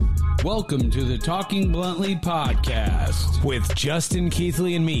Welcome to the Talking Bluntly podcast with Justin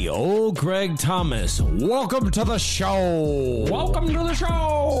Keithley and me, old Greg Thomas. Welcome to the show. Welcome to the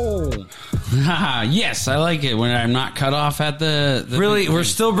show. Yes, I like it when I'm not cut off at the really, we're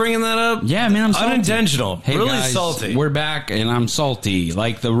still bringing that up? Yeah, man, I'm salty. Unintentional. Hey, really guys, salty. We're back, and I'm salty,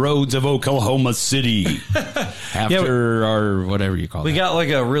 like the roads of Oklahoma City. After our whatever you call it. We got like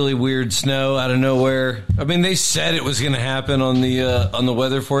a really weird snow out of nowhere. I mean, they said it was going to happen on the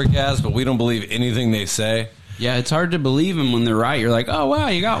weather forecast, but we don't believe anything they say. Yeah, it's hard to believe them when they're right. You're like, oh, wow,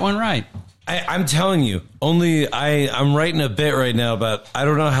 you got one right. I'm telling you, I'm writing a bit right now about, I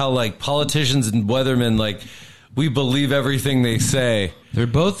don't know how like politicians and weathermen, like we believe everything they say. They're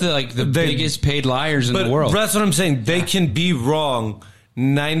both the biggest paid liars in the world. That's what I'm saying. They can be wrong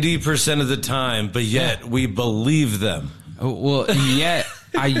 90% of the time, but yet we believe them. Oh, well, yet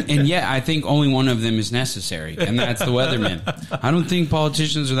I think only one of them is necessary, and that's the weathermen. I don't think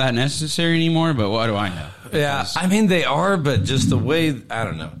politicians are that necessary anymore, but what do I know? Yeah, I mean, they are, but just the way, I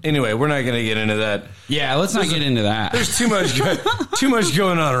don't know. Anyway, we're not going to get into that. Yeah, let's not get into that. There's too much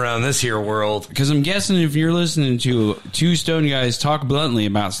going on around this here world. Because I'm guessing if you're listening to two stone guys talk bluntly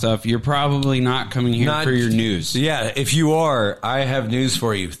about stuff, you're probably not coming here for your news. Yeah, if you are, I have news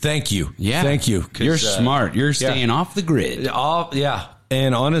for you. Thank you. Yeah. Thank you. You're smart. You're staying off the grid. Yeah.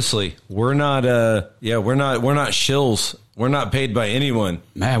 And honestly, we're not shills. We're not paid by anyone.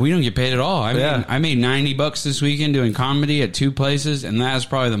 Man, we don't get paid at all. I made $90 this weekend doing comedy at two places, and that's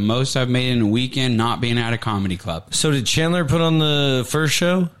probably the most I've made in a weekend not being at a comedy club. So did Chandler put on the first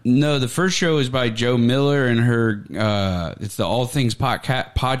show? No, the first show is by Joe Miller and her, it's the All Things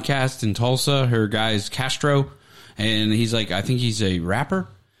podcast in Tulsa. Her guy's Castro, and he's like, I think he's a rapper.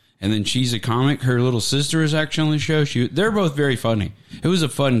 And then she's a comic. Her little sister is actually on the show. They're both very funny. It was a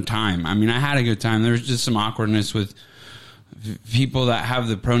fun time. I mean, I had a good time. There was just some awkwardness with people that have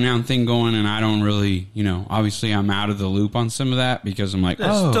the pronoun thing going, and I don't really, obviously I'm out of the loop on some of that because I'm like,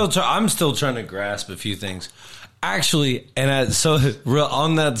 I'm still trying to grasp a few things. Actually, so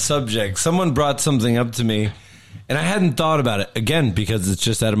on that subject, someone brought something up to me, and I hadn't thought about it, again, because it's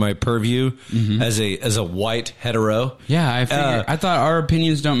just out of my purview as a white hetero. Yeah, I figured. I thought our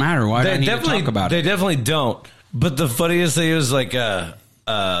opinions don't matter. Why do I need to talk about it? They definitely don't. But the funniest thing is like the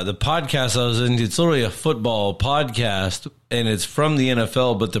podcast I was in, it's literally a football podcast, and it's from the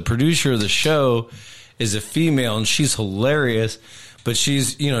NFL, but the producer of the show is a female, and she's hilarious. But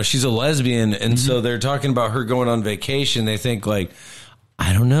she's a lesbian, and so they're talking about her going on vacation. They think like,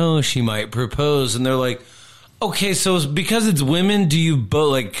 I don't know, she might propose, and they're like, okay, so it's because it's women, do you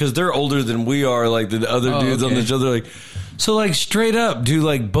both, like, because they're older than we are, like the other dudes on the show, they're like, so like straight up, do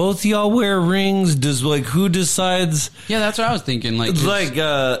like both y'all wear rings? Does like who decides? Yeah, that's what I was thinking. No,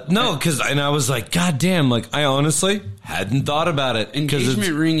 because I was like, God damn, like I honestly hadn't thought about it.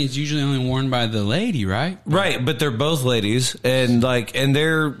 Engagement ring is usually only worn by the lady, right? Right, but they're both ladies, and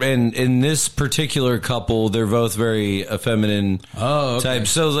in this particular couple, they're both very feminine type.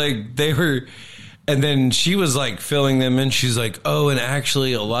 So like they were. And then she was like filling them in. She's like, oh, and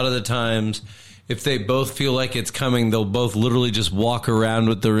actually a lot of the times if they both feel like it's coming, they'll both literally just walk around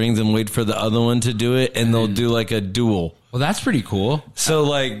with the rings and wait for the other one to do it. And they'll do like a duel. Well, that's pretty cool.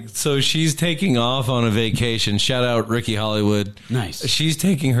 So she's taking off on a vacation. Shout out Ricky Hollywood. Nice. She's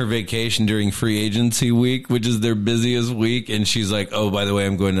taking her vacation during free agency week, which is their busiest week. And she's like, oh, by the way,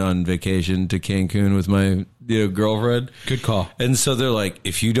 I'm going on vacation to Cancun with my girlfriend. Good call. And so they're like,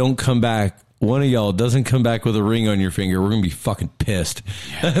 if you don't come back, one of y'all doesn't come back with a ring on your finger, we're going to be fucking pissed.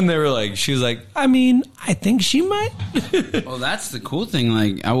 Yeah. And they were like, she was like, I mean, I think she might. Well, that's the cool thing.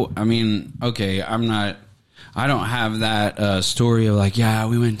 Like, I mean, okay, I don't have that story of like, yeah,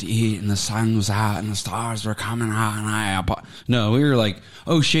 we went to eat and the sun was out and the stars were coming out. No, we were like,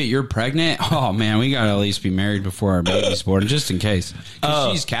 oh shit, you're pregnant? Oh man, we got to at least be married before our baby's born, just in case.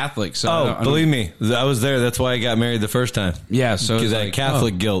 Because she's Catholic. So believe me, I was there. That's why I got married the first time. Yeah, so because I had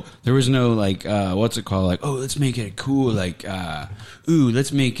Catholic guilt. There was no like, what's it called? Like, oh, let's make it cool. Like,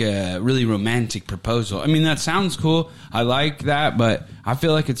 let's make a really romantic proposal. I mean, that sounds cool. I like that, but I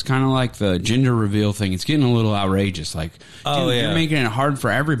feel like it's kind of like the gender reveal thing. It's getting a little outrageous. Like, dude, you're making it hard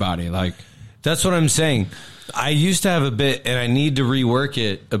for everybody. Like, that's what I'm saying. I used to have a bit, and I need to rework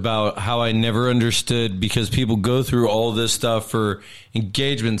it, about how I never understood, because people go through all this stuff for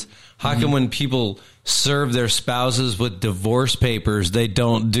engagements. How come when people serve their spouses with divorce papers they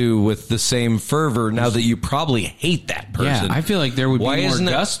don't do with the same fervor now that you probably hate that person. Yeah, I feel like there would be more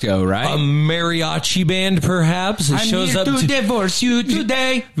gusto, right? A mariachi band, perhaps? It shows up to divorce you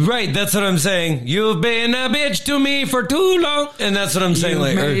today. Right, that's what I'm saying. You've been a bitch to me for too long. And that's what I'm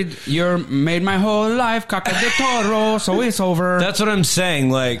saying. You made my whole life caca de toro, so it's over. That's what I'm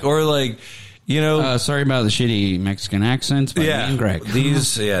saying. Sorry about the shitty Mexican accents, but me and Greg.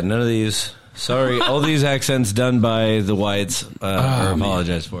 None of these. Sorry, all these accents done by the whites. I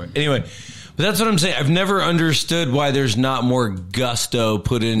apologize for it. Anyway, but that's what I'm saying. I've never understood why there's not more gusto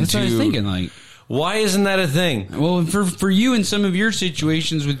put into. That's what I was thinking. Why isn't that a thing? Well, for you and some of your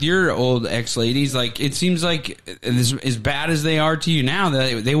situations with your old ex-ladies, it seems like as bad as they are to you now,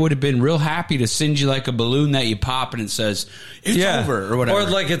 that they would have been real happy to send you a balloon that you pop and it says, it's over, or whatever. Or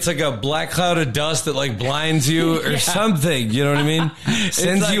it's like a black cloud of dust that blinds you or something. You know what I mean?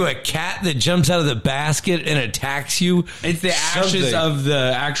 Sends you a cat that jumps out of the basket and attacks you. It's the ashes of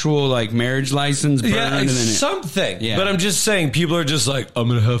the actual marriage license burned. Yeah, and then something. Yeah. But I'm just saying, people are just I'm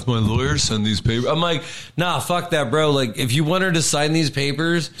going to have my lawyer send these papers. I'm like, nah, fuck that, bro. If you want her to sign these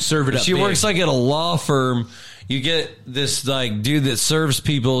papers, serve it up. She works at a law firm. You get this dude that serves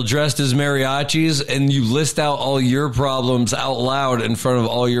people dressed as mariachis, and you list out all your problems out loud in front of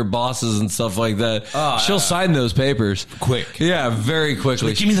all your bosses and stuff like that. She'll sign those papers quick. Yeah, very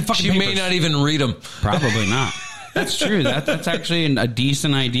quickly. Give me the fucking papers. She may not even read them. Probably not. That's true. That's actually a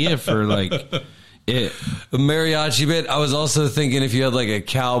decent idea for it. A mariachi bit. I was also thinking if you had a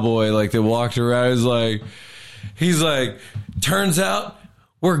cowboy that walked around, he's like, turns out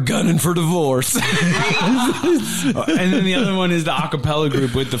we're gunning for divorce. And then the other one is the acapella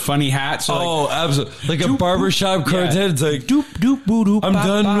group with the funny hats. So absolutely. A barbershop quartet. Yeah. It's doop, doop, boo, doop, I'm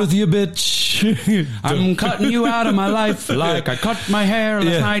done with you, bitch. I'm cutting you out of my life like I cut my hair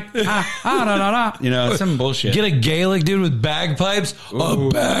last night. Da, da. Some bullshit. Get a Gaelic dude with bagpipes. Ooh. A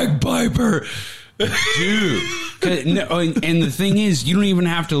bagpiper. Dude. And the thing is, you don't even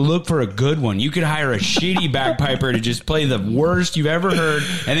have to look for a good one. You could hire a shitty bagpiper to just play the worst you've ever heard.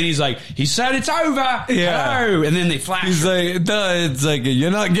 And then he's like, he said it's over. Yeah. Hello. And then they flash. He's like, it's you're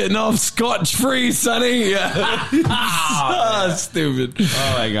not getting off scotch-free, sonny. Yeah. Stupid.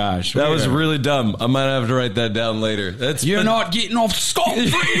 Oh, my gosh. That was really dumb. I might have to write that down later. You're not getting off scot-free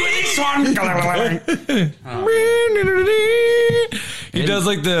with this one. He does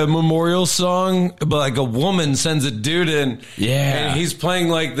the memorial song, but a woman sends a dude in. Yeah. And he's playing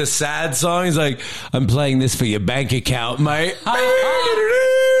the sad song. He's like, I'm playing this for your bank account, mate.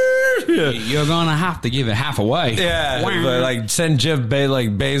 You're going to have to give it half away. Yeah. But send Jeff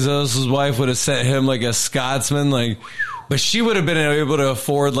Bezos' wife would have sent him a Scotsman. But she would have been able to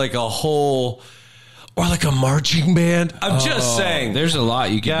afford a whole... Or a marching band. I'm just saying. There's a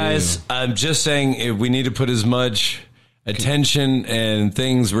lot you can do. I'm just saying if we need to put as much attention and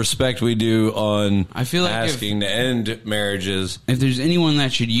respect we do on asking to end marriages. If there's anyone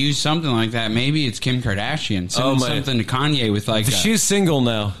that should use something like that, maybe it's Kim Kardashian. Something to Kanye with she's single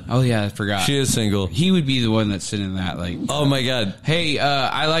now. Oh yeah, I forgot. She is single. He would be the one that's sitting that oh my God. Hey,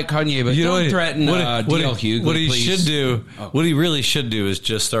 I like Kanye, but don't threaten DL Hughley. What he should do, what he really should do is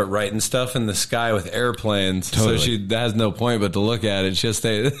just start writing stuff in the sky with airplanes. Totally. So she has no point but to look at it. She's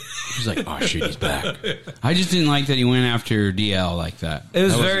like, oh shit, he's back. I just didn't like that he went after DL like that. It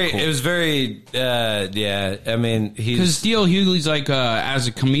was yeah. I mean, because DL Hughley's as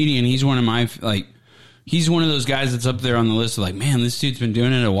a comedian, he's one of my he's one of those guys that's up there on the list of man, this dude's been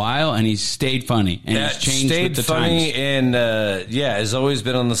doing it a while and he's stayed funny and he's changed with the times. And has always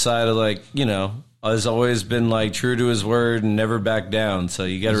been on the side of has always been true to his word and never back down. So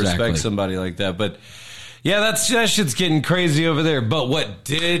you got to respect somebody like that. But yeah, that shit's getting crazy over there. But what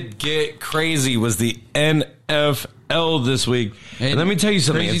did get crazy was the NFL this week. And let me tell you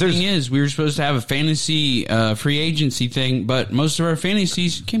something. The crazy thing is, we were supposed to have a fantasy free agency thing, but most of our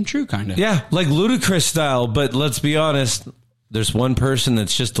fantasies came true, kind of. Yeah, Ludacris style. But let's be honest, there's one person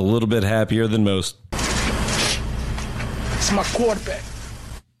that's just a little bit happier than most. It's my quarterback.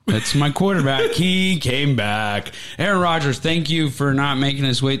 That's my quarterback. He came back. Aaron Rodgers, thank you for not making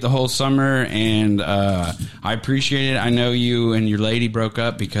us wait the whole summer, and I appreciate it. I know you and your lady broke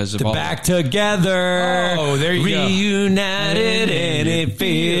up because of all back together. Oh, there you go. Reunited, and it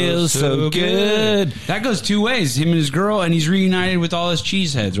feels so good. That goes two ways. Him and his girl, and he's reunited with all his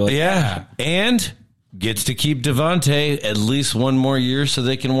cheeseheads. Yeah, and gets to keep Devontae at least one more year so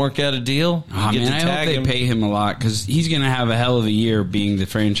they can work out a deal. I hope they pay him a lot because he's going to have a hell of a year being the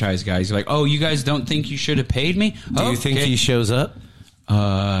franchise guy. He's like, oh, you guys don't think you should have paid me? Do you think he shows up?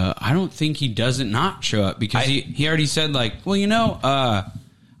 I don't think he doesn't not show up because he already said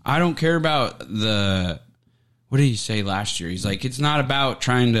I don't care about what did he say last year? He's like, it's not about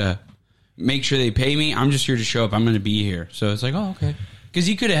trying to make sure they pay me. I'm just here to show up. I'm going to be here. So it's like, oh, okay. Because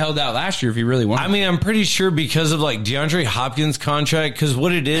he could have held out last year if he really wanted. I mean, I'm pretty sure because of like DeAndre Hopkins' contract, because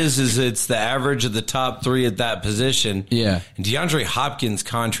what it is it's the average of the top 3 at that position. Yeah. And DeAndre Hopkins'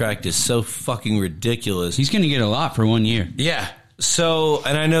 contract is so fucking ridiculous. He's going to get a lot for 1 year. Yeah. So,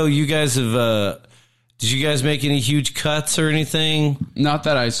 and I know you guys have, did you guys make any huge cuts or anything? Not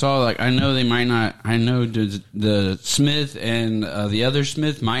that I saw. Like, I know they might not. I know the Smith and the other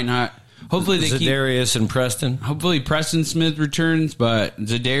Smith might not. Hopefully they keep Zadarius and Preston. Hopefully Preston Smith returns, but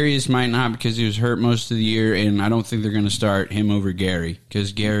Zadarius might not because he was hurt most of the year, and I don't think they're going to start him over Gary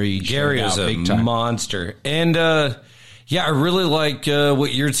because Gary is a monster. And yeah, I really like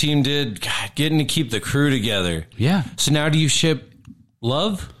what your team did, God, getting to keep the crew together. Yeah. So now do you ship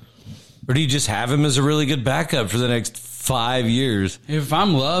Love? Or do you just have him as a really good backup for the next 5 years? If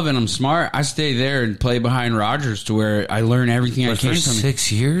I'm Love and I'm smart, I stay there and play behind Rodgers to where I learn everything I can for from him.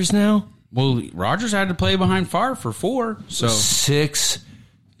 6 years now? Well, Rodgers had to play behind Favre for 4. So 6.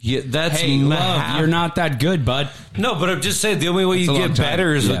 Yeah, that's Love, you're not that good, bud. No, but I'm just saying the only way you get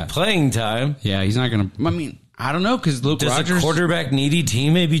better is with playing time. Yeah, he's not going to. I mean, I don't know because Luke Rodgers. Does a quarterback needy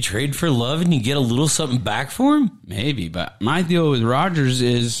team maybe trade for Love and you get a little something back for him? Maybe, but my deal with Rodgers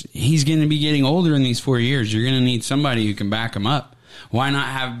is he's going to be getting older in these 4 years. You're going to need somebody who can back him up. Why not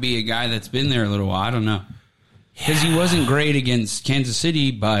have be a guy that's been there a little while? I don't know. Because he wasn't great against Kansas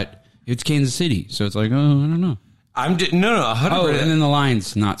City, but it's Kansas City. So it's like, oh, I don't know. No, 100%. Oh, and then the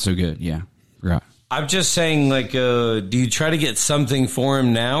Lions, not so good. Yeah, forgot. I'm just saying, like, do you try to get something for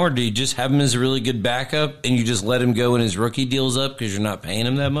him now, or do you just have him as a really good backup and you just let him go when his rookie deal's up because you're not paying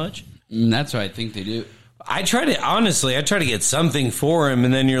him that much? That's what I think they do. I try to get something for him,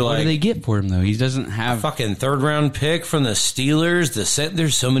 and then you're what like, do they get for him though? He doesn't have a fucking 3rd-round pick from the Steelers.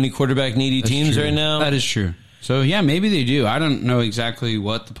 There's so many quarterback needy teams right now. That is true. So yeah, maybe they do. I don't know exactly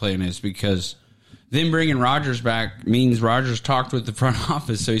what the plan is because them bringing Rodgers back means Rodgers talked with the front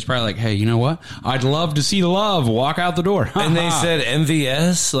office, so he's probably like, hey, you know what? I'd love to see Love walk out the door. And they said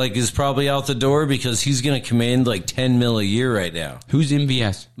MVS is probably out the door because he's going to command like $10 million a year right now. Who's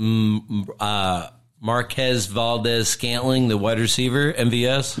MVS? Marquez Valdez-Scantling, the wide receiver,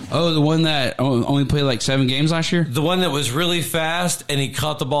 MVS. Oh, the one that only played like 7 games last year? The one that was really fast and he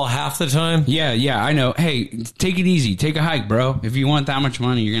caught the ball half the time? Yeah, I know. Hey, take it easy. Take a hike, bro. If you want that much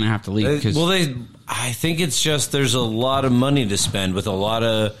money, you're going to have to leave. I think it's just there's a lot of money to spend with a lot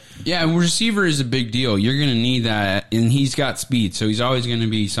of... Yeah, receiver is a big deal. You're going to need that, and he's got speed, so he's always going to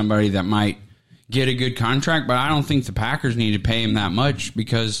be somebody that might get a good contract, but I don't think the Packers need to pay him that much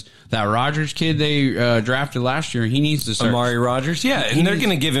because that Rodgers kid they drafted last year, he needs to start. Amari Rodgers? Yeah, and they're going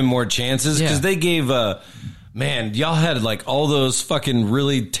to give him more chances because they gave... Man, y'all had like all those fucking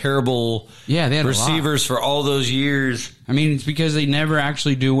really terrible they had receivers for all those years. I mean, it's because they never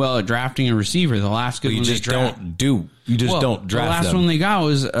actually do well at drafting a receiver. The last good one they draft. You just don't draft the last them. one they got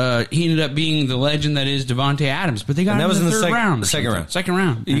was he ended up being the legend that is Devontae Adams, but they got him in the third round. Second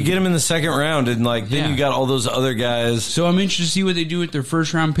round. You get him in the second round, and then you got all those other guys. So I'm interested to see what they do with their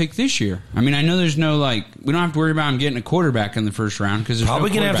first round pick this year. I mean, I know there's no we don't have to worry about him getting a quarterback in the first round because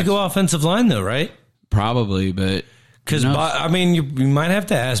probably going to have to go offensive line though, right? Probably, but because I mean, you might have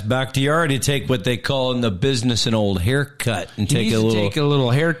to ask Bakhtiari to take what they call in the business an old haircut and take a little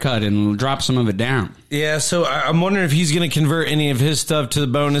haircut and drop some of it down. Yeah, so I'm wondering if he's going to convert any of his stuff to the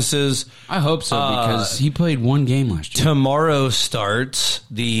bonuses. I hope so because he played 1 game last year. Tomorrow starts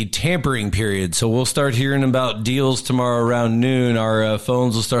the tampering period, so we'll start hearing about deals tomorrow around noon. Our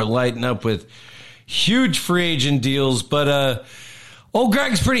phones will start lighting up with huge free agent deals, but old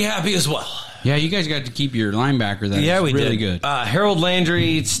Greg's pretty happy as well. Yeah, you guys got to keep your linebacker. That's really good. Harold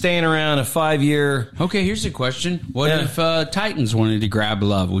Landry staying around a 5-year. Okay, here's a question. What if Titans wanted to grab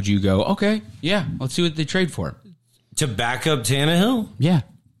Love? Would you go, okay, yeah, let's see what they trade for? To back up Tannehill? Yeah.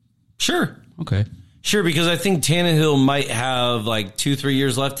 Sure. Okay. Sure, because I think Tannehill might have like 2-3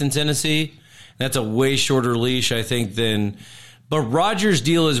 years left in Tennessee. That's a way shorter leash, I think, than... But Rodgers'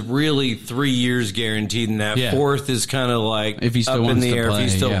 deal is really 3 years guaranteed, and that fourth is kind of like if he still up in the air play, if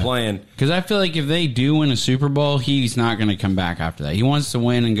he's still playing. Because I feel like if they do win a Super Bowl, he's not going to come back after that. He wants to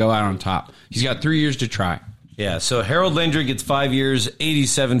win and go out on top. He's got 3 years to try. Yeah, so Harold Landry gets 5 years,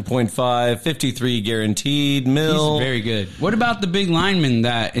 87.5, 53 guaranteed mil. He's very good. What about the big lineman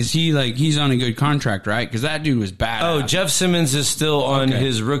he's on a good contract, right? Because that dude was bad. Oh, Jeff Simmons is still on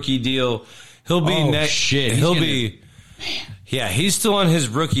his rookie deal. He'll be next. Shit. Yeah, he's still on his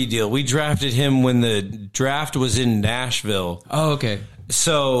rookie deal. We drafted him when the draft was in Nashville. Oh, okay.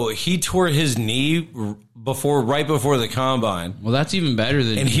 So he tore his knee right before the combine. Well, that's even better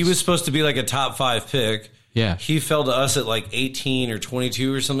than. And he was supposed to be like a top 5 pick. Yeah. He fell to us at like 18 or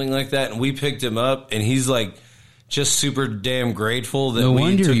 22 or something like that, and we picked him up, and he's like just super damn grateful that No we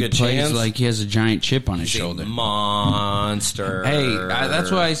wonder took he a plays chance. like he has a giant chip on his shoulder. Monster. Hey,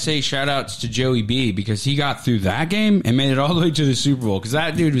 that's why I say shout outs to Joey B, because he got through that game and made it all the way to the Super Bowl, because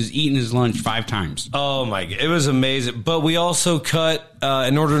that dude was eating his lunch 5 times. Oh my god, it was amazing. But we also cut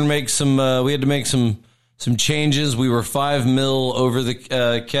in order to make some. We had to make some changes. We were $5 million over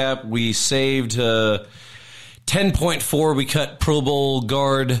the cap. We saved 10.4. We cut Pro Bowl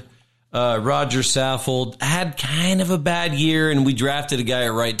guard Roger Saffold. Had kind of a bad year, and we drafted a guy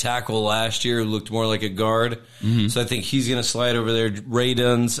at right tackle last year who looked more like a guard. Mm-hmm. So I think he's going to slide over there. Ray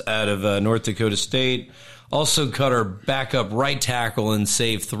Duns out of North Dakota State. Also cut our backup right tackle and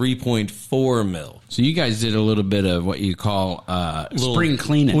saved $3.4 million. So you guys did a little bit of what you call spring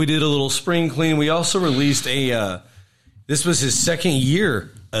cleaning. We did a little spring clean. We also released this was his second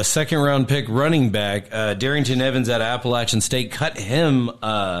year, a second-round pick running back, Darrington Evans out of Appalachian State. Cut him,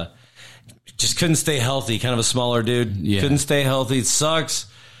 just couldn't stay healthy, kind of a smaller dude. Yeah. Couldn't stay healthy. It sucks.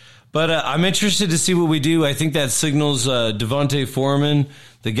 But I'm interested to see what we do. I think that signals Devontae Foreman,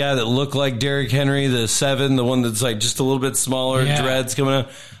 the guy that looked like Derrick Henry, the 7, the one that's like just a little bit smaller, dreads coming out.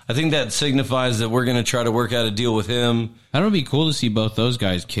 I think that signifies that we're going to try to work out a deal with him. That'll be cool to see both those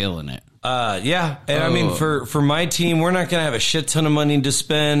guys killing it. Yeah. And I mean, for my team, we're not going to have a shit ton of money to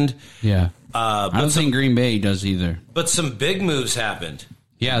spend. Yeah. I don't think Green Bay does either. But some big moves happened.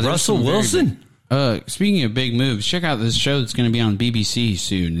 Yeah. Russell Wilson. Speaking of big moves, check out this show that's going to be on BBC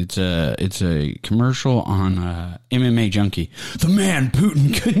soon. It's a commercial on MMA Junkie. The man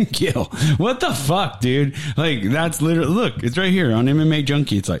Putin couldn't kill. What the fuck, dude? Like, that's literally, look, it's right here on MMA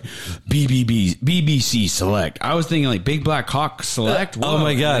Junkie. It's like BBC Select. I was thinking like Big Black Hawk Select. Oh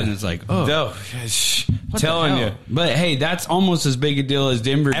my god! And it's like, oh, no, telling you. But hey, that's almost as big a deal as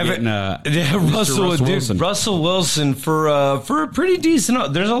Denver getting Russell Wilson. Russell Wilson for a pretty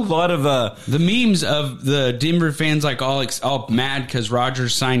decent. There's a lot of the memes of the Denver fans like all mad because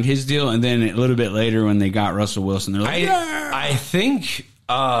Rodgers signed his deal, and then a little bit later when they got Russell Wilson, they're like, I think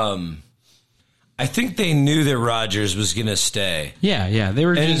they knew that Rodgers was going to stay. Yeah, they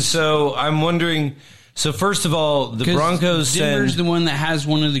were. And so I'm wondering. So first of all, the Broncos Denver's the one that has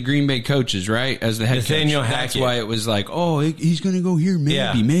one of the Green Bay coaches, right, as the head Nathaniel coach. Hackett. That's why it was like, oh, he's going to go here,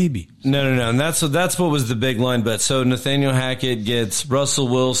 maybe. No, and that's what was the big line. But so Nathaniel Hackett gets Russell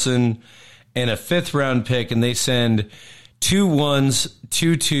Wilson and a 5th round pick, and they send 2 1s,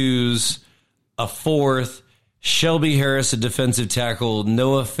 2 2s, a 4th, Shelby Harris, a defensive tackle,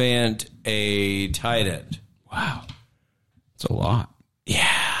 Noah Fant, a tight end. Wow, it's a lot. Yeah,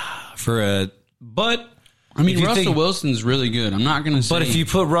 but I mean, Russell Wilson's really good. I'm not going to say. But if you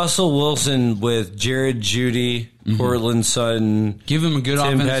put Russell Wilson with Jared Jeudy, Cortland Sutton, give him a good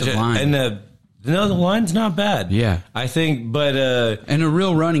offensive line, and the line's not bad. Yeah, I think, but and a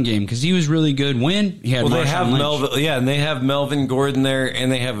real running game because he was really good when he had. They have Lynch. Melvin, and they have Melvin Gordon there,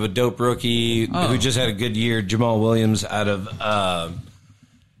 and they have a dope rookie who just had a good year, Jamal Williams out of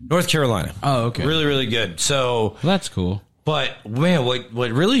North Carolina. Oh, okay, really, really good. So that's cool. But man, what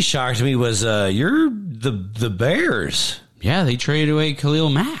really shocked me was you're the Bears. Yeah, they traded away Khalil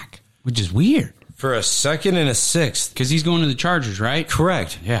Mack, which is weird. For a 2nd and a 6th. Because he's going to the Chargers, right?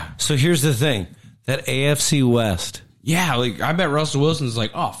 Correct. Yeah. So here's the thing. That AFC West. Yeah, like I bet Russell Wilson's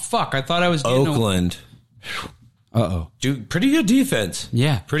like, oh, fuck, I thought I was getting Oakland. Uh-oh. Dude, pretty good defense.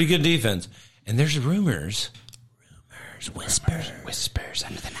 Yeah. Pretty good defense. And there's whispers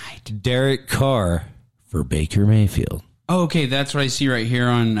under the night. Derek Carr for Baker Mayfield. Oh, okay, that's what I see right here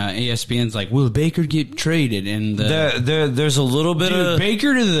on ESPN's like, will Baker get traded? And there's a little bit of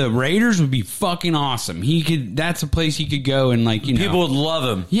Baker to the Raiders would be fucking awesome. He could. That's a place he could go and people would love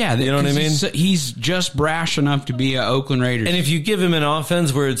him. Yeah, you know what I mean. He's just brash enough to be an Oakland Raiders. And if you give him an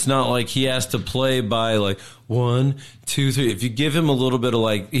offense where it's not like he has to play by like 1, 2, 3. If you give him a little bit of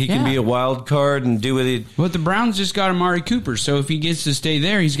like he can be a wild card and do what he. Well, the Browns just got Amari Cooper, so if he gets to stay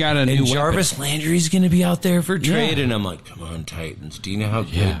there, he's got a new Jarvis Landry's going to be out there for trade, and I'm like, come on, Titans. Do you know how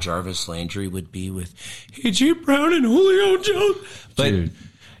good Jarvis Landry would be with A.J. Brown and Julio Jones? But dude.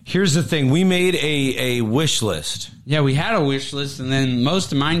 Here's the thing. We made a wish list. Yeah, we had a wish list, and then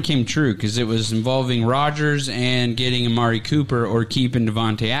most of mine came true because it was involving Rodgers and getting Amari Cooper or keeping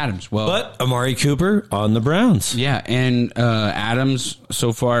Devontae Adams. Well, but Amari Cooper on the Browns. Yeah, and Adams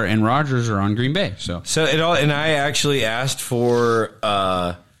so far and Rodgers are on Green Bay. So it all, and I actually asked for,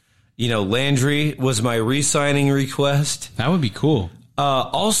 Landry was my re-signing request. That would be cool.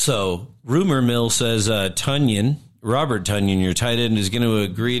 Also, rumor mill says Tunyon Robert Tonyan, your tight end, is going to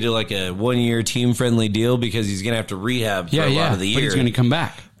agree to like a 1-year team-friendly deal because he's going to have to rehab for a lot of the year. But he's going to come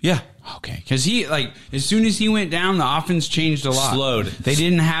back. Yeah. Okay, because he, like, as soon as he went down, the offense changed a lot. Slowed. They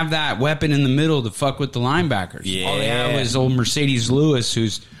didn't have that weapon in the middle to fuck with the linebackers. Yeah. All they had was old Mercedes Lewis,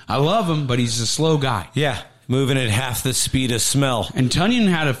 who's, I love him, but he's a slow guy. Yeah. Moving at half the speed of smell. And Tonyan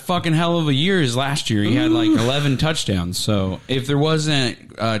had a fucking hell of a year his last year. He had like 11 touchdowns. So if there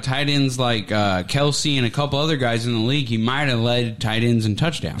wasn't tight ends like Kelsey and a couple other guys in the league, he might have led tight ends in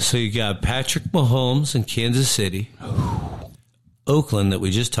touchdowns. So you got Patrick Mahomes in Kansas City. Oakland that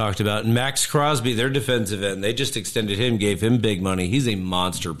we just talked about. And Max Crosby, their defensive end. They just extended him, gave him big money. He's a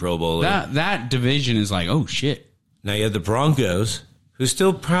monster Pro Bowler. That division is like, oh, shit. Now you have the Broncos, who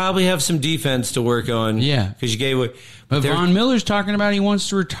still probably have some defense to work on. Yeah. Because you gave away. But Von Miller's talking about he wants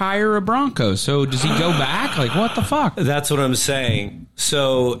to retire a Bronco. So does he go back? Like, what the fuck? That's what I'm saying.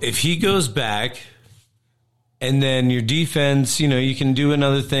 So if he goes back, and then your defense, you can do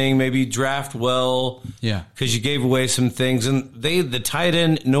another thing, maybe draft well. Yeah. Because you gave away some things. And the tight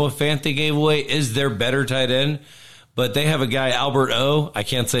end, Noah Fant, they gave away, is their better tight end. But they have a guy, Albert O. I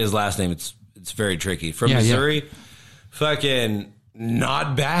can't say his last name. It's very tricky. From Missouri. Yeah. Fucking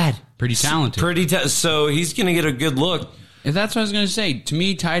not bad. Pretty talented. So he's going to get a good look. If that's what I was going to say. To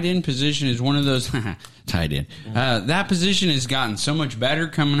me, tight end position is one of those... tight end. That position has gotten so much better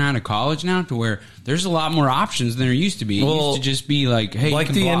coming out of college now to where there's a lot more options than there used to be. It used to just be like, hey, like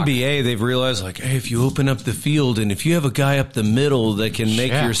the block. NBA, they've realized, like, hey, if you open up the field and if you have a guy up the middle that can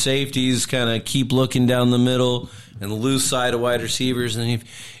make your safeties kind of keep looking down the middle and the loose side of wide receivers, and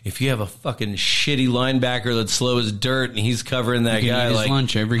if you have a fucking shitty linebacker that's slow as dirt and he's covering that guy eat his like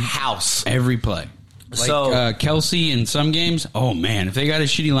lunch every play. Like so, Kelsey in some games, oh man, if they got a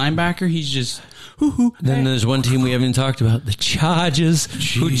shitty linebacker, he's just... Then there's one team we haven't talked about, the Chargers,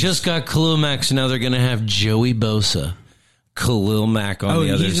 who just got Khalil Mack, so now they're going to have Joey Bosa. Khalil Mack on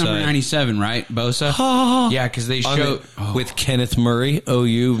the other side. He's number 97, right, Bosa? Yeah, because they showed... With Kenneth Murray,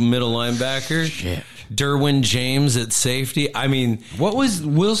 OU middle linebacker. Shit. Derwin James at safety. I mean... What was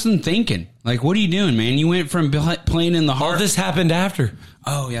Wilson thinking? Like, what are you doing, man? You went from playing in the hard... All this happened after.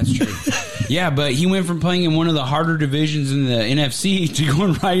 Oh, yeah, that's true. Yeah, but he went from playing in one of the harder divisions in the NFC to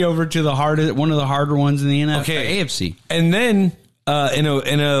going right over to one of the harder ones in the AFC. And then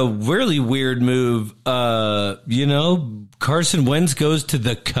in a really weird move, Carson Wentz goes to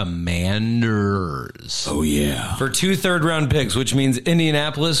the Commanders. Oh, yeah. For 2 third-round picks, which means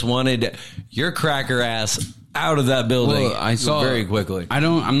Indianapolis wanted your cracker ass out of that building. Well, I saw very quickly.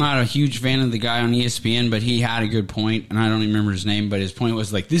 I'm not a huge fan of the guy on ESPN, but he had a good point, and I don't even remember his name, but his point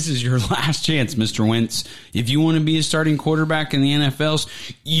was like, this is your last chance, Mr. Wentz. If you want to be a starting quarterback in the NFLs,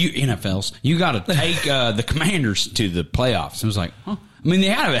 you got to take the Commanders to the playoffs. I was like, huh. I mean, they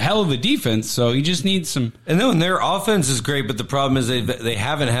have a hell of a defense, so he just needs some... And then their offense is great, but the problem is they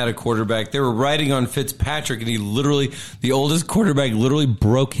haven't had a quarterback. They were riding on Fitzpatrick, and the oldest quarterback literally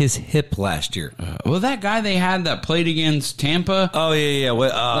broke his hip last year. Well, that guy they had that played against Tampa... Oh, yeah.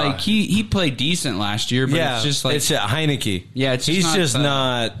 Like, he played decent last year, but it's just like... It's Heineke. Yeah, he's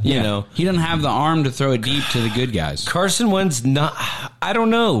not, He doesn't have the arm to throw it deep to the good guys. Carson Wentz, I don't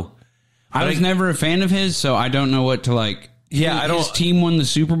know. I was never a fan of his, so I don't know what to like... Yeah, his team won the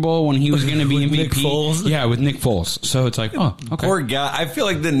Super Bowl when he was going to be MVP. Nick Foles? Yeah, with Nick Foles. So it's like, oh, okay. Poor guy. I feel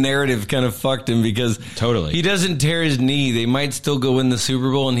like the narrative kind of fucked him because totally he doesn't tear his knee. They might still go win the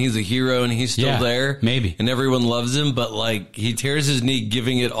Super Bowl and he's a hero and he's still there. Maybe. And everyone loves him, but like he tears his knee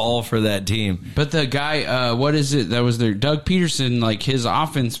giving it all for that team. But the guy, what is it? That was their Doug Peterson, like his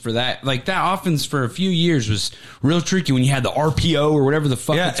offense for that. Like that offense for a few years was real tricky when you had the RPO or whatever the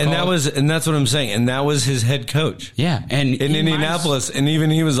fuck it's called. And that's what I'm saying. And that was his head coach. Yeah. And in Indianapolis. And even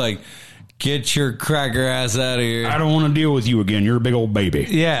he was like, get your cracker ass out of here. I don't want to deal with you again. You're a big old baby.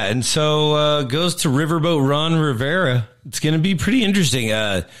 Yeah. And so goes to Riverboat Ron Rivera. It's going to be pretty interesting.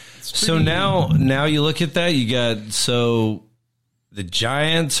 Now you look at that. You got the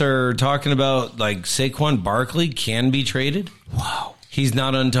Giants are talking about like Saquon Barkley can be traded. Wow. He's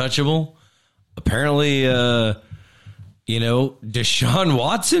not untouchable. Apparently, Deshaun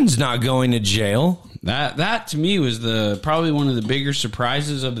Watson's not going to jail. That to me was probably one of the bigger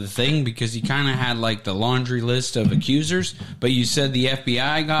surprises of the thing because he kind of had like the laundry list of accusers, but you said the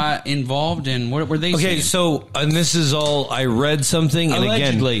FBI got involved and what were they saying? Okay, so and this is all I read something and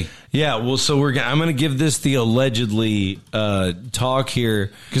allegedly. Again, yeah, well, so I'm going to give this the allegedly talk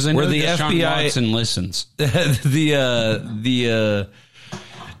here because I know the FBI Watson listens.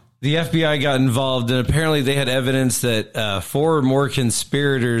 The FBI got involved, and apparently they had evidence that 4 or more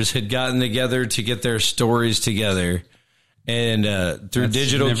conspirators had gotten together to get their stories together. and through That's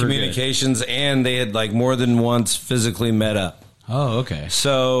digital never communications, and they had like more than once physically met up. Oh, okay.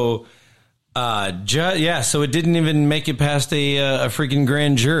 So, so it didn't even make it past a freaking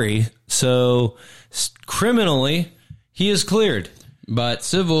grand jury. So, criminally, he is cleared. But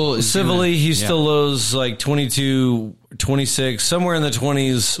civilly, he still owes like 22, 26, somewhere in the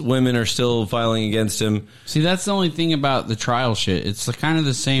 20s. Women are still filing against him. See, that's the only thing about the trial shit. It's kind of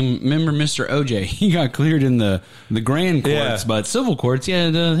the same. Remember Mr. OJ? He got cleared in the grand courts, but civil courts,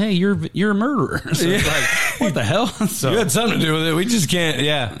 hey, you're a murderer. So it's like, what the hell? So you had something to do with it. We just can't.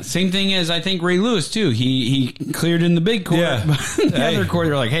 Yeah. Same thing as I think Ray Lewis too. He cleared in the big court. Yeah. But in the other court,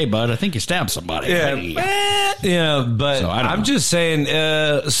 they're like, hey, bud, I think you stabbed somebody. Yeah. Yeah, but So, I'm just saying.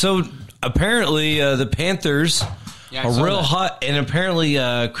 So apparently the Panthers are real hot, and apparently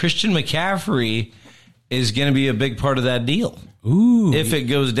Christian McCaffrey is going to be a big part of that deal. Ooh, if it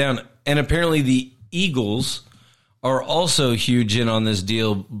goes down. And apparently the Eagles are also huge in on this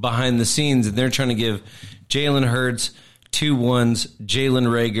deal behind the scenes, and they're trying to give Jalen Hurts 2 ones, Jalen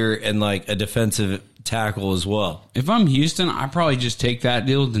Reagor, and like a defensive tackle as well. If I'm Houston, I probably just take that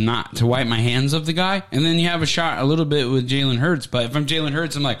deal to wipe my hands of the guy, and then you have a shot a little bit with Jalen Hurts. But if I'm Jalen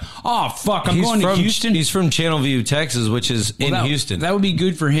Hurts, I'm like, oh fuck, I'm going to Houston. He's from Channelview, Texas, which is in Houston. That would be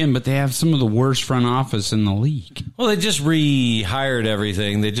good for him, but they have some of the worst front office in the league. Well, they just rehired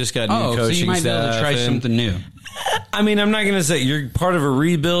everything. They just got new coaching staff. So you might be able to try something new. I mean, I'm not going to say you're part of a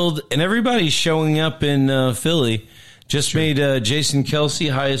rebuild, and everybody's showing up in Philly. Just made Jason Kelsey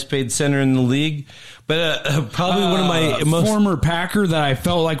highest paid center in the league. But probably one of my most... Former Packer that I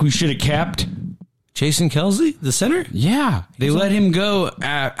felt like we should have kept. Jason Kelsey, the center? Yeah. They let him go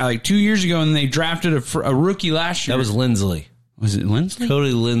like 2 years ago, and they drafted a rookie last year. That was Lindsley. Was it Lindsley?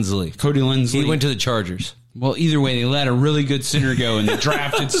 Cody Lindsley. He went to the Chargers. Well, either way, they let a really good center go, and they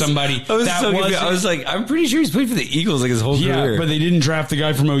drafted somebody I was like, I'm pretty sure he's played for the Eagles like his whole career. Yeah, but they didn't draft the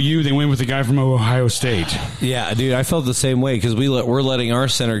guy from OU. They went with the guy from Ohio State. Yeah, dude, I felt the same way because we're letting our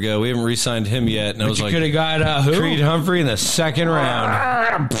center go. We haven't re-signed him yet. And I was like, could have got who? Creed Humphrey in the second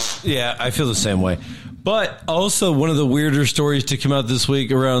round. Yeah, I feel the same way. But also, one of the weirder stories to come out this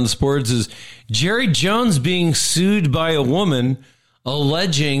week around sports is Jerry Jones being sued by a woman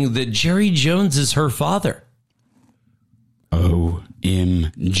alleging that Jerry Jones is her father.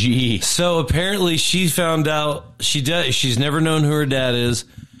 OMG. So apparently she found out she's never known who her dad is,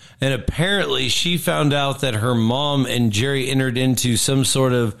 and apparently she found out that her mom and Jerry entered into some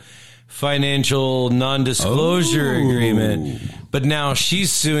sort of financial non-disclosure agreement. But now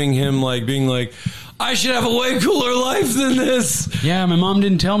she's suing him, like being like, I should have a way cooler life than this. Yeah, my mom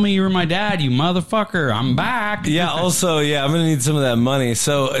didn't tell me you were my dad, you motherfucker. I'm back. Yeah, also, I'm going to need some of that money.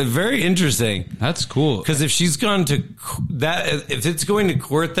 So, very interesting. That's cool. Because if she's gone to that, if it's going to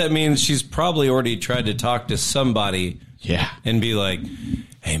court, that means she's probably already tried to talk to somebody. Yeah. And be like,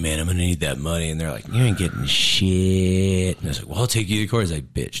 hey, man, I'm going to need that money. And they're like, you ain't getting shit. And I was like, well, I'll take you to court. I was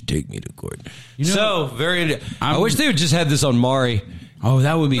like, bitch, take me to court. I wish they would just had this on Maury. Oh,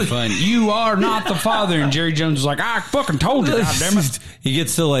 that would be fun. You are not the father. And Jerry Jones is like, I fucking told you, goddammit. He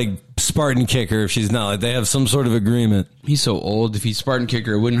gets to like Spartan kick her if she's not. Like, they have some sort of agreement. He's so old. If he's Spartan kick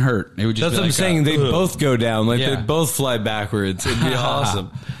her, it wouldn't hurt. It would just. That's what I'm saying. They both go down. Like they both fly backwards. It'd be awesome.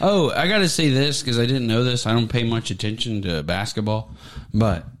 Oh, I got to say this because I didn't know this. I don't pay much attention to basketball,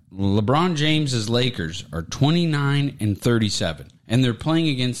 but LeBron James's Lakers are 29-37, and they're playing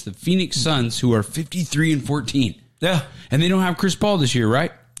against the Phoenix Suns, who are 53-14. Yeah. And they don't have Chris Paul this year,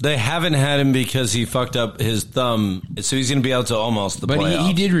 right? They haven't had him because he fucked up his thumb, so he's going to be out to almost the playoffs. But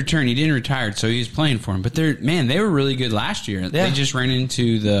he did return. He didn't retire, so he was playing for him. But they were really good last year. Yeah. They just ran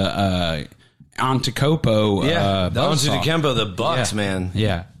into the Antetokounmpo. Antetokounmpo, the Bucks, man.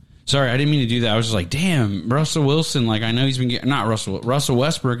 Yeah. Sorry, I didn't mean to do that. I was just like, damn, Russell Wilson. Like, I know he's been getting, not Russell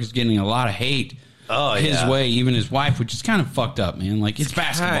Westbrook is getting a lot of hate. His way, even his wife, which is kind of fucked up, man. Like, it's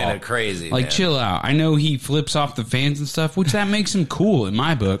basketball. Kind of crazy, like, man. Chill out. I know he flips off the fans and stuff, which that makes him cool in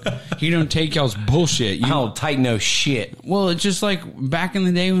my book. He don't take y'all's bullshit. I don't take no shit. Well, it's just like back in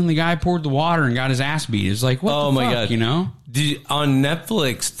the day when the guy poured the water and got his ass beat. It's like, what the fuck, God. You know? On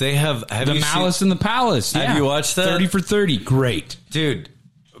Netflix, they have The Malice in the Palace. Have you watched that? 30 for 30. Great. Dude,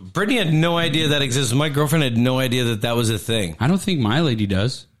 Brittany had no idea that exists. My girlfriend had no idea that was a thing. I don't think my lady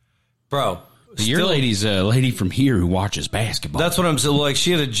does. Bro. Your lady's a lady from here who watches basketball. That's what I'm saying. Like,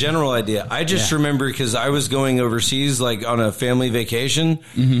 she had a general idea. I just remember because I was going overseas, like, on a family vacation.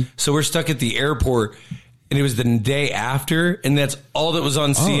 Mm-hmm. So we're stuck at the airport, and it was the day after, and that's all that was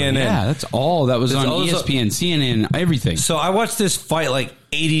on CNN. Yeah, that's all that was on ESPN, CNN, everything. So I watched this fight like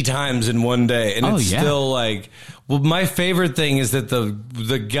 80 times in one day, and it's still like... Well, my favorite thing is that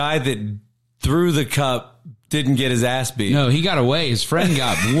the guy that threw the cup didn't get his ass beat. No, he got away. His friend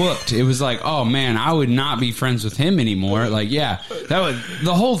got whooped. It was like, oh man, I would not be friends with him anymore. Like, yeah,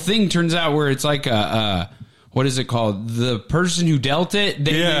 the whole thing turns out where it's like what is it called? The person who dealt it,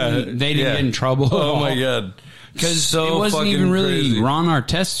 they didn't get in trouble. Oh my God. Because it wasn't even really crazy. Ron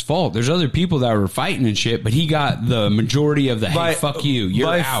Artest's fault. There's other people that were fighting and shit, but he got the majority of the, hey, fuck you,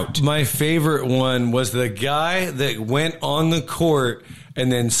 you're out. My favorite one was the guy that went on the court and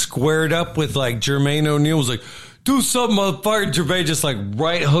then squared up with, like, Jermaine O'Neal, was like, do something, motherfucker. Jermaine just, like,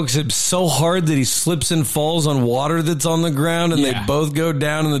 right hooks him so hard that he slips and falls on water that's on the ground, and they both go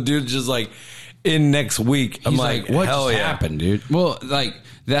down, and the dude's just like, in next week. I'm like, what just happened, dude? Well, like,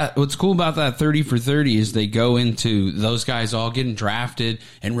 that. What's cool about that 30 for 30 is they go into those guys all getting drafted,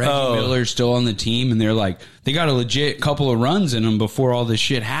 and Reggie Miller's still on the team, and they're like, they got a legit couple of runs in them before all this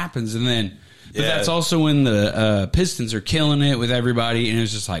shit happens, and then, but that's also when the Pistons are killing it with everybody, and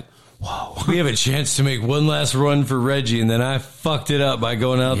it's just like, whoa, we have a chance to make one last run for Reggie, and then I fucked it up by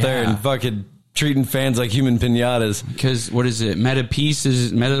going out there and fucking treating fans like human pinatas. Because what is it? Meta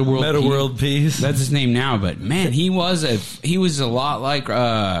World Peace. That's his name now. But man, he was a lot like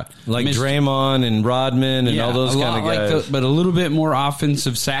Draymond and Rodman and all those kind of guys, but a little bit more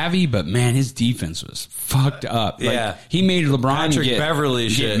offensive savvy. But man, his defense was fucked up. Like, he made LeBron Patrick Beverly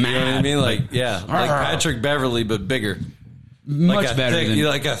shit. Mad. You know what I mean? Like Patrick Beverly, but bigger. Much better than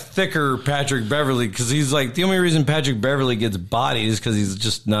like a thicker Patrick Beverly, because he's like, the only reason Patrick Beverly gets bodied is because he's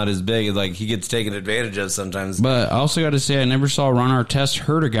just not as big. Like, he gets taken advantage of sometimes. But I also got to say, I never saw Ron Artest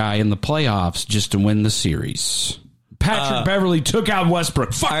hurt a guy in the playoffs just to win the series. Patrick Beverly took out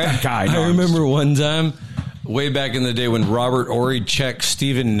Westbrook. Fuck that guy. I remember one time, way back in the day, when Robert Horry checked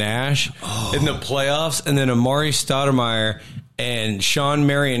Stephen Nash in the playoffs, and then Amari Stoudemire and Sean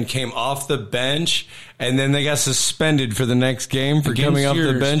Marion came off the bench, and then they got suspended for the next game for coming off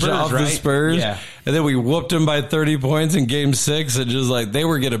the bench off the Spurs. Yeah. And then we whooped them by 30 points in Game 6, and just like, they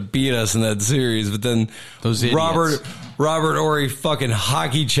were going to beat us in that series. But then Robert Horry fucking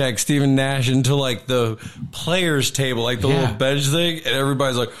hockey checked Stephen Nash into like the players table, like the little bench thing, and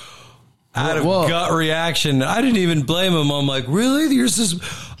everybody's like, out of gut reaction. I didn't even blame him. I'm like, really? You're just,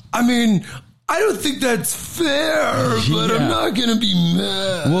 I mean, I don't think that's fair, but I'm not going to be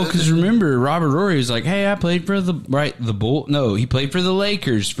mad. Well, because remember, Robert Horry was like, hey, I played for the Bull. No, he played for the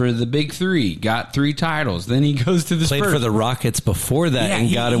Lakers for the Big Three, got 3 titles. Then he goes to the Spurs. Played for the Rockets before that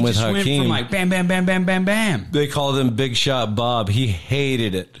and got him with Hakeem. Went from like bam, bam, bam, bam, bam, bam. They called him Big Shot Bob. He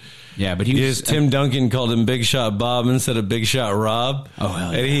hated it. Yeah, but he was... Tim Duncan called him Big Shot Bob instead of Big Shot Rob. Oh,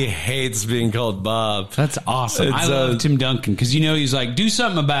 hell yeah. And he hates being called Bob. That's awesome. I love Tim Duncan, because, he's like, do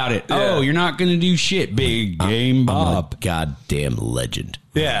something about it. Yeah. Oh, you're not going to do shit, big game Bob. I'm a goddamn legend.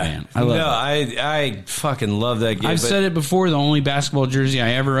 Yeah. Man, I love it. I fucking love that game. I've said it before, the only basketball jersey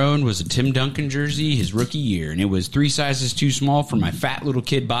I ever owned was a Tim Duncan jersey his rookie year, and it was 3 sizes too small for my fat little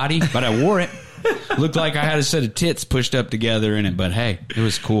kid body, but I wore it. Looked like I had a set of tits pushed up together in it, but hey, it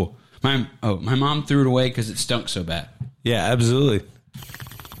was cool. My mom threw it away because it stunk so bad. Yeah, absolutely.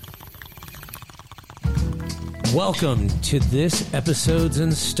 Welcome to this episode's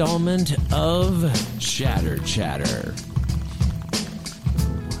installment of Chatter Chatter.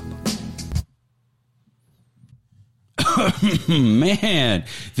 Man,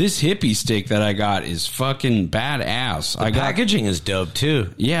 this hippie stick that I got is fucking badass. The packaging is dope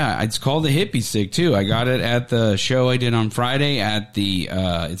too. Yeah, it's called the hippie stick too. I got it at the show I did on Friday at the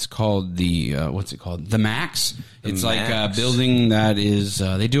it's called the what's it called? The Max. It's like a building that is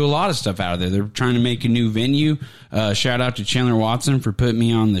they do a lot of stuff out of there. They're trying to make a new venue. Shout out to Chandler Watson for putting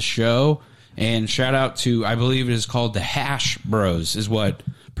me on the show, and shout out to, I believe it is called the Hash Bros is what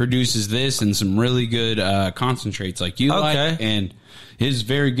produces this, and some really good concentrates like you like, and it is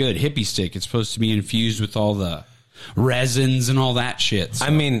very good. Hippie stick. It's supposed to be infused with all the resins and all that shit. So. I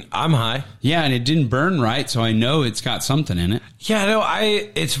mean, I'm high. Yeah, and it didn't burn right, so I know it's got something in it. Yeah, no,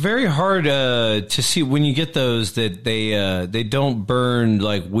 it's very hard to see when you get those that they don't burn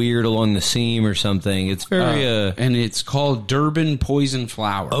like weird along the seam or something. It's very and it's called Durban Poison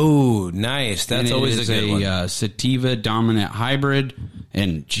Flower. Oh, nice. That's always a good one. Sativa dominant hybrid,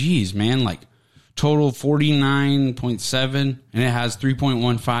 and geez, man, like total 49.7, and it has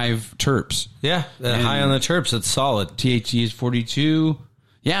 3.15 terps. Yeah, high on the terps. It's solid. THC is 42.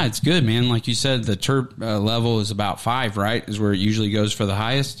 Yeah, it's good, man. Like you said, the terp level is about 5, right? Is where it usually goes for the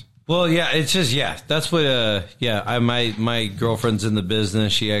highest. Well, yeah, it's just, that's what, my girlfriend's in the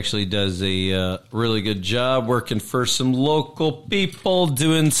business. She actually does a really good job working for some local people,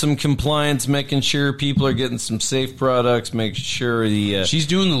 doing some compliance, making sure people are getting some safe products, making sure she's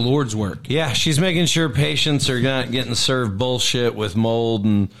doing the Lord's work. Yeah, she's making sure patients are not getting served bullshit with mold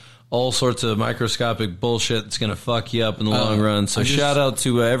and all sorts of microscopic bullshit that's going to fuck you up in the long run. So shout out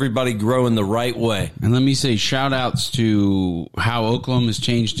to everybody growing the right way. And let me say shout outs to how Oklahoma has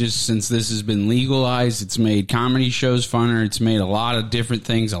changed just since this has been legalized. It's made comedy shows funner. It's made a lot of different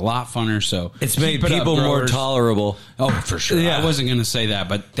things a lot funner. So it's made people more tolerable. Oh, for sure. Yeah. I wasn't going to say that,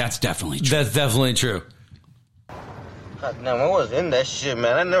 but that's definitely true. That's definitely true. God damn, I was in that shit,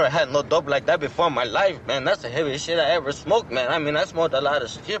 man. I never had no dope like that before in my life, man. That's the heaviest shit I ever smoked, man. I mean, I smoked a lot of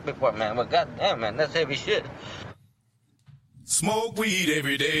shit before, man. But goddamn, man, that's heavy shit. Smoke weed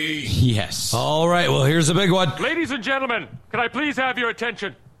every day. Yes. All right, well, here's a big one. Ladies and gentlemen, can I please have your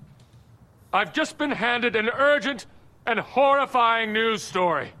attention? I've just been handed an urgent and horrifying news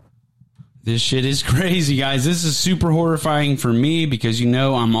story. This shit is crazy, guys. This is super horrifying for me because, you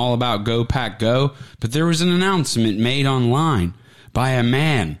know, I'm all about Go Pack Go. But there was an announcement made online by a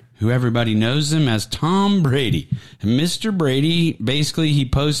man who everybody knows him as Tom Brady. And Mr. Brady, basically, he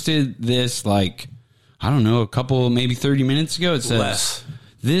posted this like, I don't know, a couple, maybe 30 minutes ago. It says,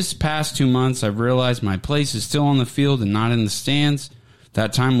 this past 2 months, I've realized my place is still on the field and not in the stands.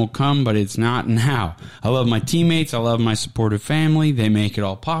 That time will come, but it's not now. I love my teammates. I love my supportive family. They make it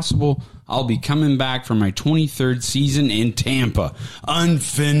all possible. I'll be coming back for my 23rd season in Tampa.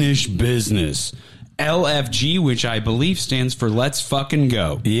 Unfinished business. LFG, which I believe stands for Let's Fucking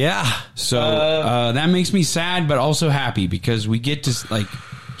Go. Yeah. So that makes me sad, but also happy because we get to, like,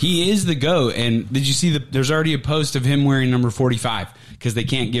 he is the GOAT. And did you see there's already a post of him wearing number 45 because they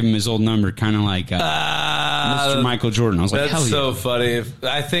can't give him his old number, kind of like Mr. Michael Jordan. I was like, hell yeah. That's so funny.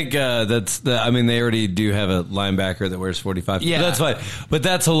 I think they already do have a linebacker that wears 45. Yeah. But that's fine. But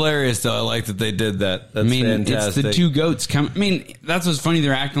that's hilarious, though. I like that they did that. That's fantastic. It's the two GOATs. That's what's funny.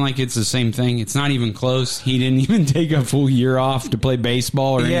 They're acting like it's the same thing. It's not even close. He didn't even take a full year off to play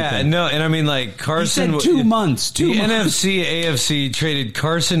baseball or anything. Yeah, no, and I mean, like, Carson... He said 2 months. The NFC, AFC traded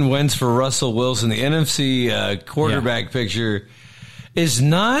Carson Wentz for Russell Wilson. The NFC quarterback picture is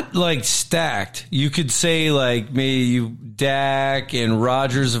not, like, stacked. You could say, like, maybe Dak and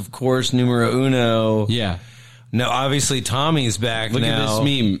Rodgers, of course, numero uno. Yeah. No, obviously Tommy's back Look now. at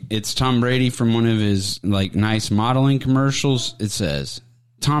this meme. It's Tom Brady from one of his, like, nice modeling commercials. It says,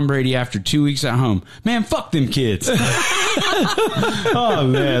 Tom Brady after 2 weeks at home. Man, fuck them kids. Oh,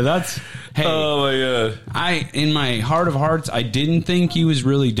 man, that's... Hey, Oh, my God. in my heart of hearts, I didn't think he was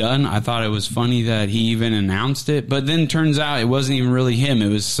really done. I thought it was funny that he even announced it. But then turns out it wasn't even really him. It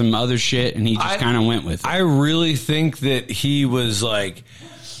was some other shit, and he just kind of went with it. I really think that he was like,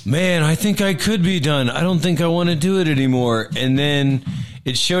 man, I think I could be done. I don't think I want to do it anymore. And then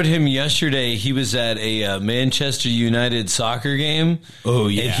it showed him yesterday. He was at a Manchester United soccer game. Oh,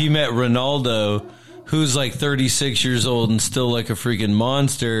 yeah. And he met Ronaldo, who's like 36 years old and still like a freaking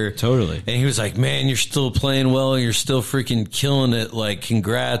monster. Totally. And he was like, man, you're still playing well. You're still freaking killing it. Like,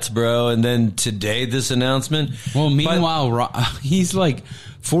 congrats, bro. And then today, this announcement. Well, meanwhile, he's like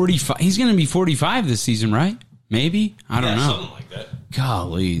 45. He's going to be 45 this season, right? Maybe? I don't know. Something like that.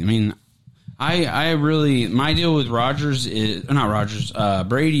 Golly. I mean, I really, my deal with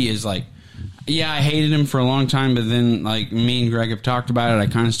Brady is like, yeah, I hated him for a long time, but then, like, me and Greg have talked about it. I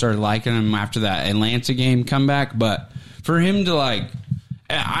kind of started liking him after that Atlanta game comeback. But for him to, like,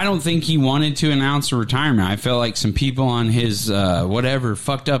 I don't think he wanted to announce a retirement. I felt like some people on his whatever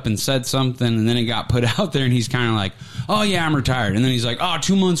fucked up and said something, and then it got put out there, and he's kind of like, oh, yeah, I'm retired. And then he's like,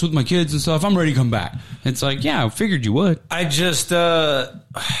 2 months with my kids and stuff. I'm ready to come back. It's like, yeah, I figured you would. I just,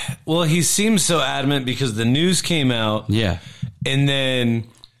 well, he seems so adamant because the news came out. Yeah. And then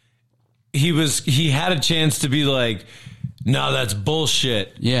he had a chance to be like, no, that's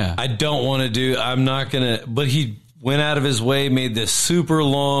bullshit. Yeah. I don't want to do, I'm not going to, but he went out of his way, made this super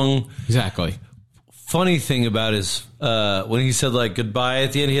long. Exactly. Funny thing about his, when he said like goodbye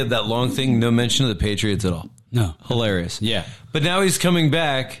at the end, he had that long thing, no mention of the Patriots at all. No. Hilarious. Yeah. But now he's coming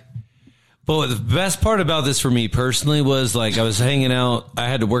back. But the best part about this for me personally was like I was hanging out. I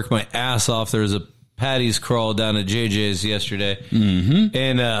had to work my ass off. There was a Patty's crawl down at JJ's yesterday. Mm-hmm.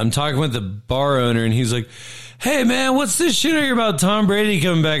 And I'm talking with the bar owner, and he's like, hey, man, what's this shit I hear about Tom Brady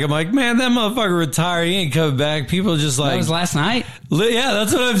coming back? I'm like, man, that motherfucker retired. He ain't coming back. People just like... That was last night? Yeah,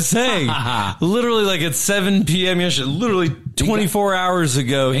 that's what I'm saying. Literally, like at 7 p.m. yesterday, literally 24 hours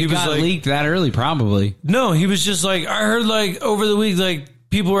ago. He got like, leaked that early, probably. No, he was just like, I heard like over the week, like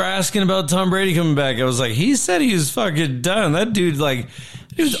people were asking about Tom Brady coming back. I was like, he said he was fucking done. That dude, like...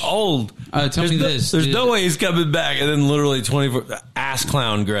 He was old. Tell me this. There's no way he's coming back. And then literally 24... Ass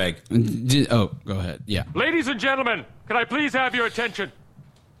clown, Greg. Go ahead. Yeah. Ladies and gentlemen, can I please have your attention?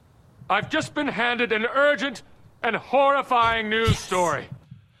 I've just been handed an urgent and horrifying news story.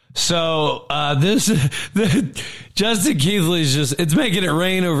 So Justin Keithley's it's making it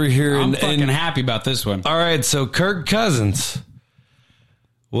rain over here. I'm fucking happy about this one. All right, so Kirk Cousins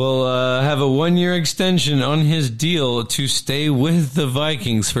will have a 1-year extension on his deal to stay with the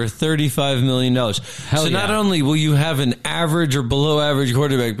Vikings for $35 million. So not only will you have an average or below average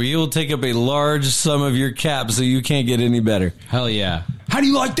quarterback, but you will take up a large sum of your cap, so you can't get any better. Hell yeah. How do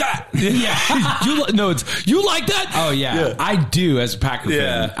you like that? You like that? Oh, yeah. I do as a Packer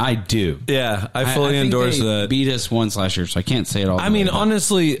fan. I do. Yeah, I fully endorse that. Beat us once last year, so I can't say it all. I mean,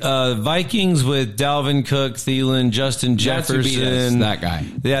 honestly, Vikings with Dalvin Cook, Thielen, Justin Jefferson. That guy.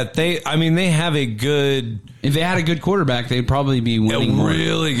 Yeah, they have a good... If they had a good quarterback, they'd probably be winning more.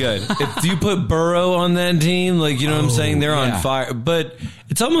 Really good. If you put Burrow on that team, what I'm saying? They're on fire. But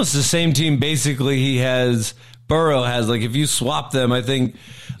it's almost the same team, basically, Burrow has. If you swap them, I think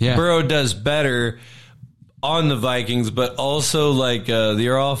Burrow does better on the Vikings, but also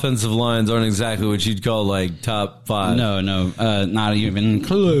their offensive lines aren't exactly what you'd call top 5. No, not even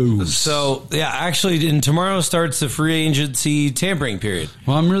close. So actually, and tomorrow starts the free agency tampering period.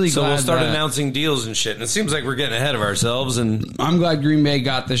 Well, I'm really glad. So we'll start announcing deals and shit. And it seems like we're getting ahead of ourselves. And I'm glad Green Bay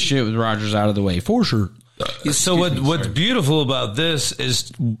got this shit with Rodgers out of the way for sure. So what's beautiful about this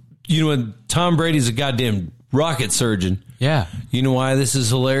is, when Tom Brady's a goddamn rocket surgeon. Yeah. You know why this is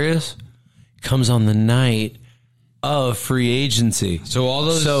hilarious? It comes on the night of free agency. So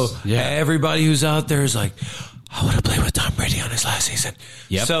everybody who's out there is like, I want to play with Tom Brady on his last season.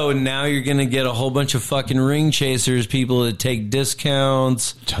 Yep. So now you're going to get a whole bunch of fucking ring chasers, people that take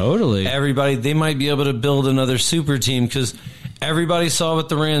discounts. Totally. Everybody, they might be able to build another super team because everybody saw what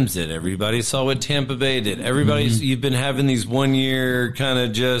the Rams did. Everybody saw what Tampa Bay did. You've been having these 1 year kind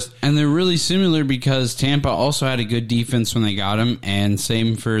of just... And they're really similar because Tampa also had a good defense when they got him, and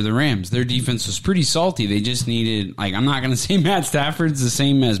same for the Rams. Their defense was pretty salty. They just needed... I'm not going to say Matt Stafford's the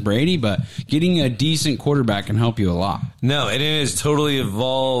same as Brady, but getting a decent quarterback can help you a lot. No, and it has totally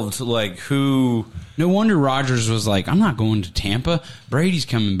evolved, who... No wonder Rodgers was like, I'm not going to Tampa. Brady's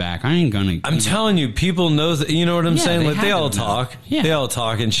coming back. I ain't going to... I'm telling you, people know that. You know what I'm saying? They all talk. Yeah. They all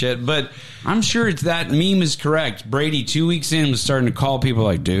talk and shit. But I'm sure it's that meme is correct. Brady, 2 weeks in, was starting to call people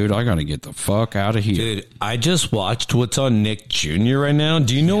like, dude, I got to get the fuck out of here. Dude, I just watched what's on Nick Jr. right now.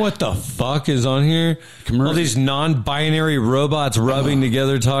 Do you know what the fuck is on here? All these non-binary robots rubbing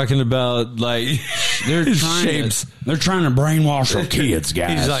together talking about, they're trying shapes. They're trying to brainwash our kids,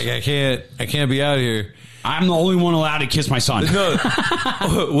 guys. He's like, I can't be out here. I'm the only one allowed to kiss my son. No,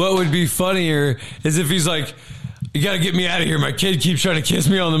 what would be funnier is if he's like, you got to get me out of here. My kid keeps trying to kiss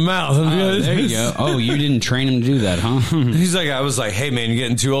me on the mouth. There you go. Oh, you didn't train him to do that, huh? He's like, I was like, hey, man, you're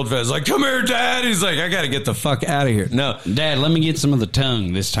getting too old for that. I was like, come here, Dad. He's like, I got to get the fuck out of here. No. Dad, let me get some of the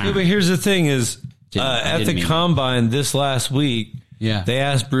tongue this time. Yeah, but here's the thing is, at the Combine this last week, they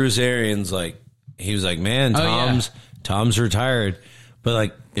asked Bruce Arians, he was like, man, Tom's retired.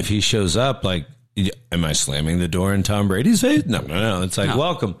 But, if he shows up, am I slamming the door in Tom Brady's face? No. It's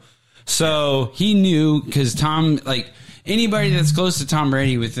welcome. So he knew because Tom, anybody that's close to Tom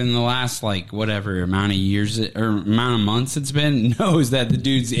Brady within the last, whatever amount of years or amount of months it's been, knows that the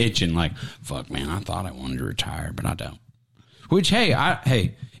dude's itching. Fuck, man, I thought I wanted to retire, but I don't. Which,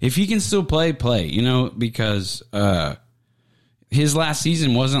 hey, if he can still play, because his last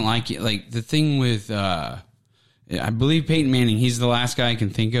season wasn't the thing with... I believe Peyton Manning, he's the last guy I can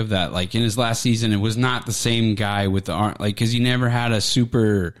think of that, in his last season, it was not the same guy with the arm, because he never had a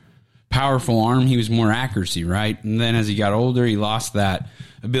super powerful arm. He was more accuracy, right? And then as he got older, he lost that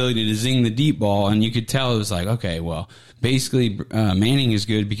ability to zing the deep ball, and you could tell it was okay, well, basically Manning is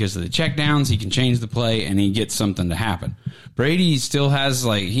good because of the checkdowns. He can change the play, and he gets something to happen. Brady still has,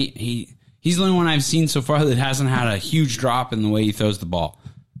 he's the only one I've seen so far that hasn't had a huge drop in the way he throws the ball.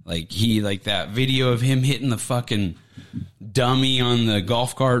 That video of him hitting the fucking dummy on the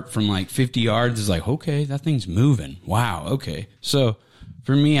golf cart from 50 yards is okay, that thing's moving. Wow, okay. So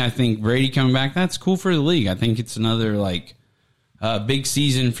for me, I think Brady coming back, that's cool for the league. I think it's another big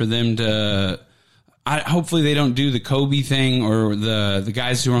season for them to... hopefully they don't do the Kobe thing or the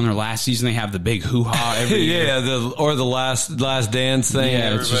guys who are on their last season. They have the big hoo-ha every year. The last dance thing.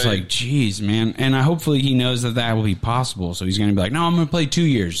 Yeah, it's just geez, man. And hopefully he knows that will be possible. So he's going to be no, I'm going to play 2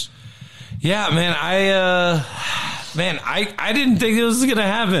 years. Yeah, man. I didn't think it was going to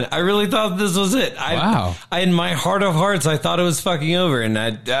happen. I really thought this was it. Wow. In my heart of hearts, I thought it was fucking over. And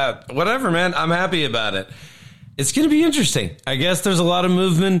whatever, man. I'm happy about it. It's going to be interesting. I guess there's a lot of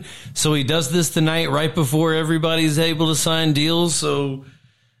movement. So he does this tonight right before everybody's able to sign deals. So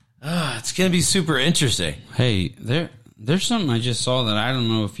it's going to be super interesting. Hey, there's something I just saw that I don't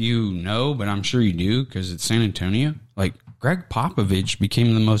know if you know, but I'm sure you do because it's San Antonio. Greg Popovich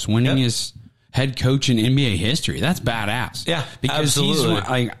became the most winningest head coach in NBA history. That's badass. Yeah, because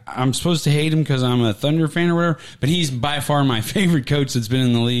absolutely. I'm supposed to hate him because I'm a Thunder fan or whatever, but he's by far my favorite coach that's been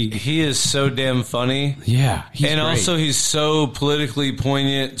in the league. He is so damn funny. Yeah, and also he's so politically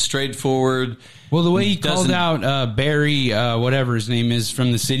poignant, straightforward. Well, the way he called out Barry, whatever his name is,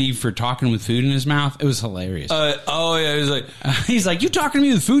 from the city for talking with food in his mouth, it was hilarious. He's like, you talking to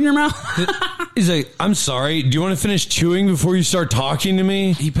me with food in your mouth? He's like, I'm sorry, do you want to finish chewing before you start talking to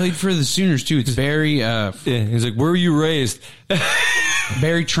me? He played for the Sooners, too. It's Barry. He's like, where were you raised?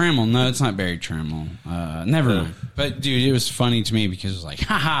 Barry Trammell. No, it's not Barry Trammell. Never mind. But, dude, it was funny to me because it was like,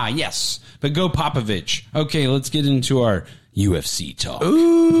 haha, yes. But go Popovich. Okay, let's get into our UFC talk.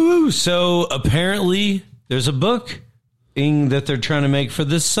 Ooh, so apparently there's a book that they're trying to make for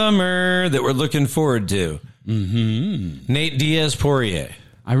this summer that we're looking forward to. Mm-hmm. Nate Diaz Poirier.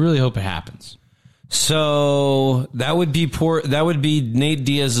 I really hope it happens. So that would be Nate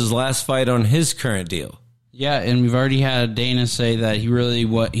Diaz's last fight on his current deal. Yeah, and we've already had Dana say that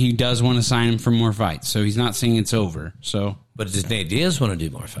he does want to sign him for more fights. So he's not saying it's over. So, but does Nate Diaz want to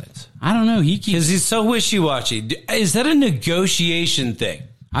do more fights? I don't know. Because he's so wishy-washy. Is that a negotiation thing?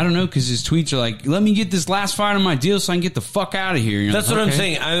 I don't know, because his tweets are like, let me get this last fight on my deal so I can get the fuck out of here. You know? That's what I'm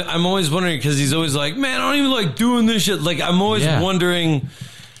saying. I'm always wondering, because he's always like, man, I don't even like doing this shit. Like, I'm always wondering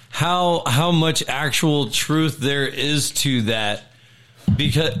how much actual truth there is to that.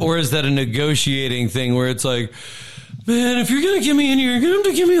 Or is that a negotiating thing where it's like, man, if you're going to get me in here, you're going to have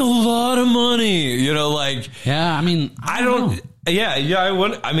to give me a lot of money. You know, like... Yeah, I mean... I don't... Yeah,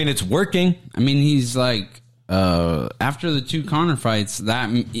 I mean, it's working. I mean, he's like... after the two Conor fights, that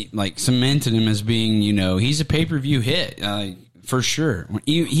like cemented him as being, you know, he's a pay-per-view hit, for sure.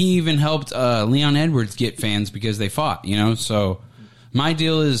 He even helped Leon Edwards get fans because they fought, you know. So my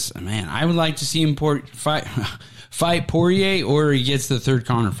deal is, man, I would like to see him fight Poirier, or he gets the third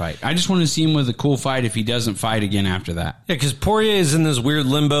Conor fight. I just want to see him with a cool fight if he doesn't fight again after that. Yeah, because Poirier is in this weird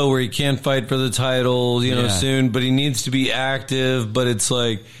limbo where he can't fight for the title, you know, soon, but he needs to be active. But it's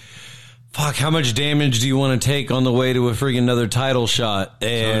like, fuck, how much damage do you want to take on the way to a friggin' another title shot?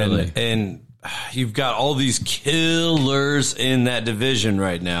 And you've got all these killers in that division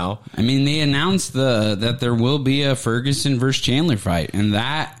right now. I mean, they announced that there will be a Ferguson versus Chandler fight, and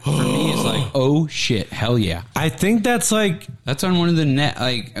that for me is like, oh shit, hell yeah! I think that's on one of the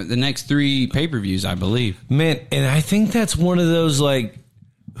next 3 pay-per-views, I believe. Man, and I think that's one of those like,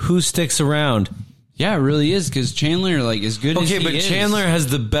 who sticks around? Yeah, it really is, because Chandler, as good as he is... Okay, but Chandler has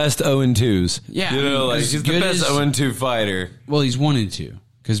the best 0-2s. Yeah. You know, he's the best 0-2 fighter. Well, he's 1-2.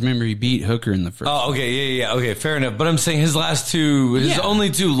 Because remember, he beat Hooker in the first. Oh, okay, yeah, okay, fair enough. But I'm saying his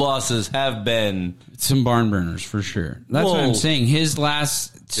only 2 losses have been some barn burners for sure. That's what I'm saying. His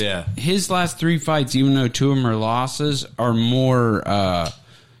last 3 fights, even though 2 of them are losses, are more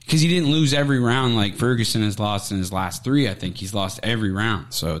because he didn't lose every round like Ferguson has lost in his last 3. I think he's lost every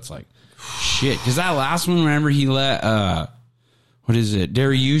round. So it's like, shit. Because that last one, whenever he let what is it?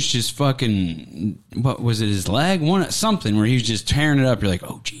 Dariush just fucking, what was it, his leg? Something where he was just tearing it up. You're like,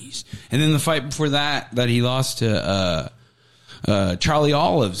 oh, geez. And then the fight before that he lost to Charlie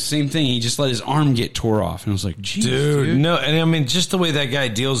Olives, same thing. He just let his arm get tore off. And I was like, geez, dude. No, and I mean, just the way that guy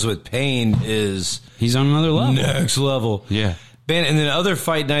deals with pain is... He's on another level. Next level. Yeah. Man, and then other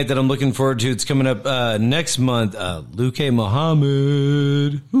fight night that I'm looking forward to, it's coming up next month, Luque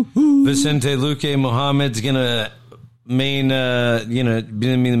Muhammad. Vicente Luque Muhammad's going to be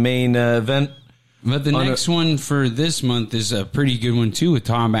the main event. But the next one for this month is a pretty good one too, with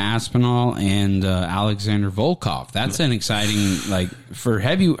Tom Aspinall and Alexander Volkov. That's an exciting, for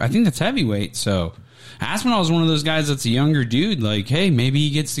heavy. I think that's heavyweight. So Aspinall is one of those guys that's a younger dude. Like, hey, maybe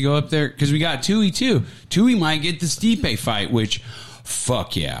he gets to go up there, because we got Tui too. Tui might get the Stipe fight, which,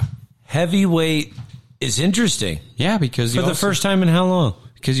 fuck yeah, heavyweight is interesting. Yeah, because for the first time in how long?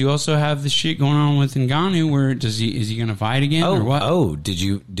 Because you also have the shit going on with Ngannou, where is he going to fight again or what? Oh, did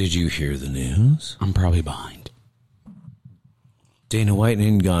you hear the news? I'm probably behind. Dana White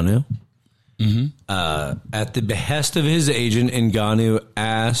and Ngannou. Mm-hmm. At the behest of his agent,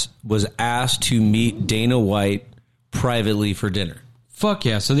 Ngannou was asked to meet Dana White privately for dinner. Fuck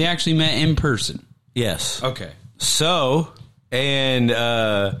yeah! So they actually met in person. Yes. Okay. So, and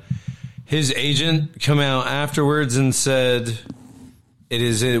his agent come out afterwards and said, it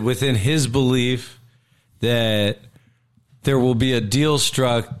is within his belief that there will be a deal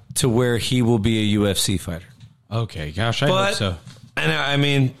struck to where he will be a UFC fighter. Okay, gosh, I hope so. And I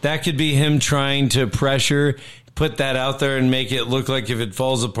mean, that could be him trying to put that out there and make it look like if it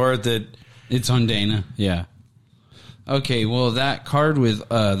falls apart that... It's on Dana, yeah. Okay, well, that card with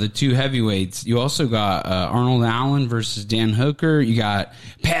the two heavyweights, you also got Arnold Allen versus Dan Hooker. You got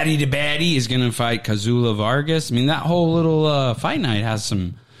Paddy the Baddy is going to fight Kazula Vargas. I mean, that whole little fight night has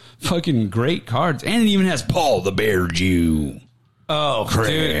some fucking great cards. And it even has Paul the Bear Jew. Oh,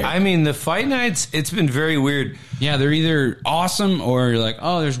 dude. I mean, the fight nights, it's been very weird. Yeah, they're either awesome or you're like,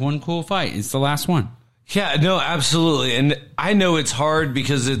 oh, there's one cool fight. It's the last one. Yeah, no, absolutely. And I know it's hard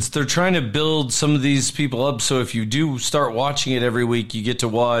because they're trying to build some of these people up. So if you do start watching it every week, you get to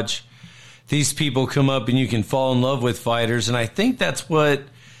watch these people come up and you can fall in love with fighters. And I think that's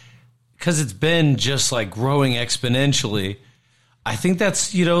because it's been just like growing exponentially. I think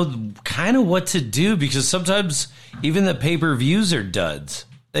that's, kind of what to do, because sometimes even the pay-per-views are duds.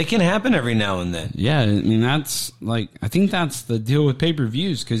 They can happen every now and then. Yeah, I mean, I think that's the deal with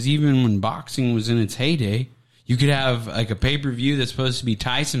pay-per-views, because even when boxing was in its heyday, you could have like a pay-per-view that's supposed to be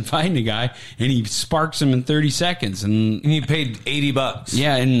Tyson fighting a guy, and he sparks him in 30 seconds. And he paid $80.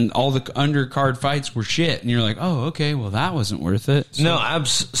 Yeah, and all the undercard fights were shit. And you're like, oh, okay, well, that wasn't worth it. So, no,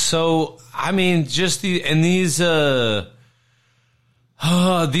 so, I mean, these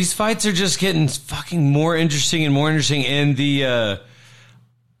fights are just getting fucking more interesting and more interesting. And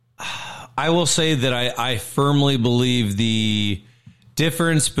I will say that I firmly believe the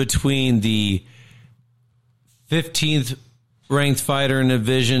difference between the 15th ranked fighter in the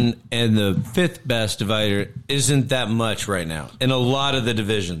division and the 5th best fighter isn't that much right now in a lot of the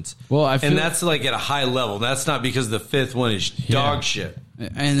divisions. Well, and that's like at a high level. That's not because the 5th one is dog shit.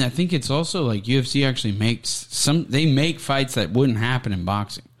 And I think it's also like UFC actually they make fights that wouldn't happen in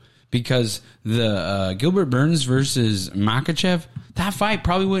boxing, because the Gilbert Burns versus Makhachev, that fight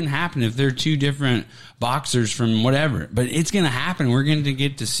probably wouldn't happen if they're two different boxers from whatever. But it's going to happen. We're going to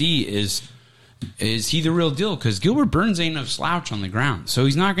get to see is he the real deal? Because Gilbert Burns ain't no slouch on the ground. So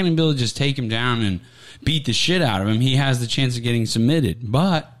he's not going to be able to just take him down and beat the shit out of him. He has the chance of getting submitted.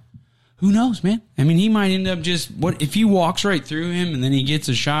 But who knows, man? I mean, he might end up if he walks right through him and then he gets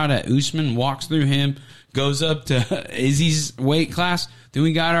a shot at Usman, walks through him, goes up to Izzy's weight class, then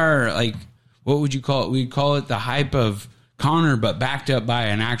we got our, like, what would you call it? We'd call it the hype of Conor, but backed up by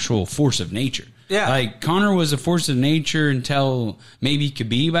an actual force of nature. Yeah. Like, Conor was a force of nature until maybe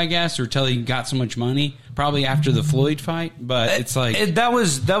Khabib, I guess, or until he got so much money, probably after the Floyd fight. But it's like... that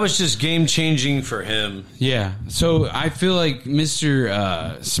was just game-changing for him. Yeah. So I feel like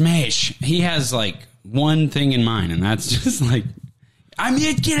Mr. Smash, he has, like, one thing in mind, and that's just, like, I'm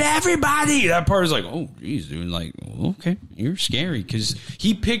here to get everybody. That part is like, oh, geez, dude. Like, okay, you're scary, because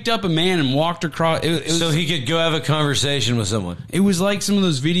he picked up a man and walked across. So he could go have a conversation with someone. It was like some of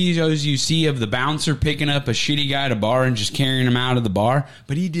those videos you see of the bouncer picking up a shitty guy at a bar and just carrying him out of the bar.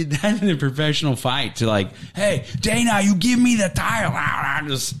 But he did that in a professional fight to like, hey, Dana, you give me the title. I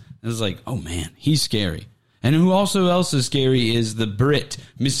was like, oh, man, he's scary. And who also else is scary is the Brit,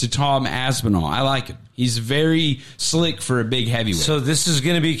 Mr. Tom Aspinall. I like him. He's very slick for a big heavyweight. So this is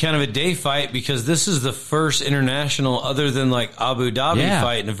going to be kind of a day fight, because this is the first international other than like Abu Dhabi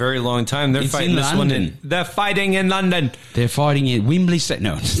fight in a very long time. They're fighting this one. They're fighting in London. They're fighting at Wembley.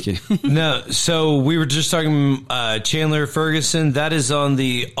 No, just kidding. No, so we were just talking Chandler Ferguson. That is on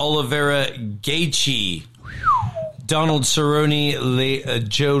the Oliveira Gaethje. Donald Cerrone,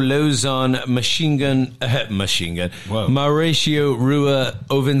 Joe Lozon, Machine Gun, Mauricio Rua,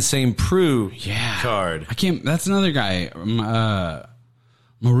 Ovince St. Preux card. I can't. That's another guy.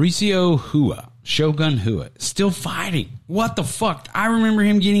 Mauricio Rua, Shogun Rua, still fighting. What the fuck? I remember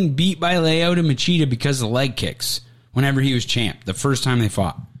him getting beat by Lyoto Machida because of leg kicks whenever he was champ, the first time they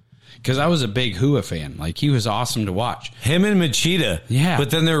fought. Because I was a big Rua fan. Like, he was awesome to watch. Him and Machida. Yeah.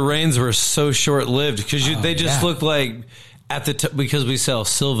 But then their reigns were so short-lived, because they just looked like, at the because we sell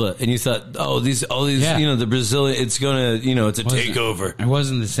Silva, and you thought, all these, the Brazilian, it's going to, it's a takeover. It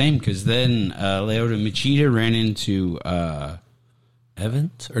wasn't the same, because then Lyoto Machida ran into...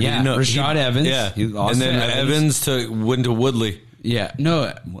 Evans? Rashad Evans. Yeah. And then Evans went to Woodley. Yeah.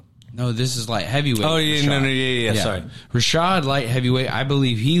 No, this is light heavyweight. Oh, yeah, Rashad. No, sorry. Rashad, light heavyweight, I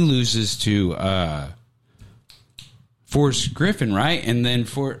believe he loses to Forrest Griffin, right? And then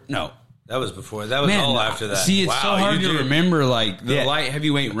that was before. That was all after that. See, it's so hard to remember, like, the light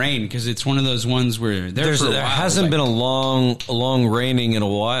heavyweight reign, because it's one of those ones where there hasn't been a long reigning in a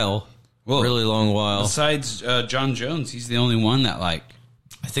while. Well, really long while. Besides John Jones, he's the only one that, like...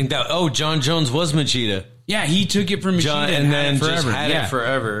 I think that... Oh, John Jones was Machida. Yeah, he took it from Machida and then just had it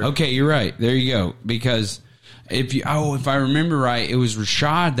forever. Okay, you're right. There you go. Because if I remember right, it was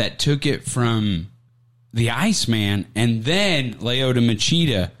Rashad that took it from the Iceman, and then Lyoto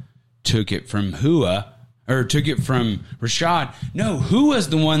Machida took it from Rua, or took it from Rashad. No, Rua's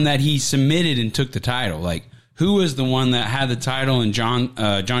the one that he submitted and took the title. Like, who was the one that had the title, and John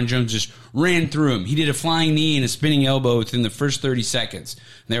Jones just ran through him. He did a flying knee and a spinning elbow within the first 30 seconds.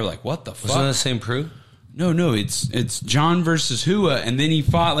 And they were like, what the fuck? Wasn't that St. Preux? No, it's John versus Hua, and then he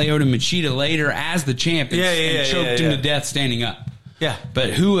fought Lyoto Machida later as the champ and choked him to death standing up. Yeah.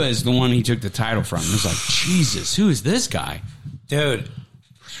 But Hua is the one he took the title from. It was like, Jesus, who is this guy? Dude,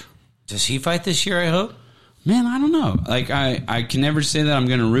 does he fight this year, I hope? Man, I don't know. Like, I can never say that I'm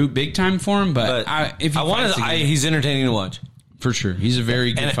going to root big time for him, but if he's entertaining to watch. For sure. He's a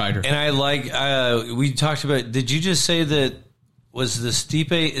very good fighter. And I like, we talked about, did you just say that, was the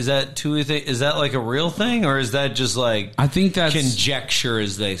Stipe, is that Tui thing, is that like a real thing, or is that just like, I think that's conjecture,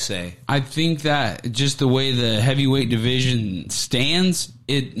 as they say? I think that just the way the heavyweight division stands,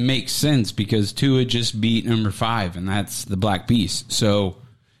 it makes sense because Tua just beat number 5, and that's the Black Beast. So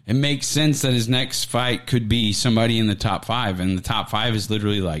it makes sense that his next fight could be somebody in the top 5, and the top 5 is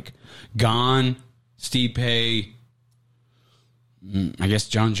literally like Gane, Stipe, I guess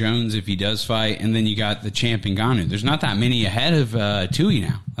John Jones if he does fight, and then you got the champ Ngannou. There's not that many ahead of Tui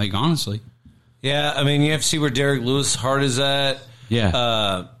now, like, honestly. Yeah, I mean, you have to see where Derek Lewis' heart is at.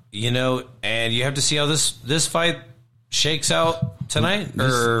 Yeah. And you have to see how this fight shakes out tonight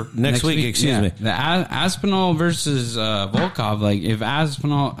or next week, excuse me. The Aspinall versus Volkov, like, if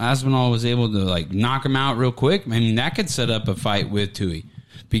Aspinall was able to, like, knock him out real quick, I mean, that could set up a fight with Tui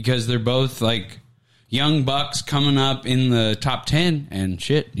because they're both, like, young bucks coming up in the top 10, and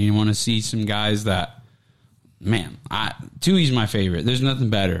shit, you want to see some guys that, man, Tui's my favorite. There's nothing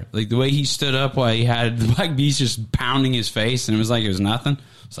better. Like, the way he stood up while he had the Black Beast just pounding his face, and it was like it was nothing.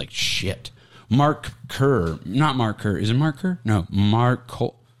 It's like, shit. Not Mark Kerr. Is it Mark Kerr? No, not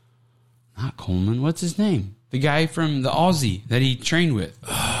Coleman. What's his name? The guy from the Aussie that he trained with.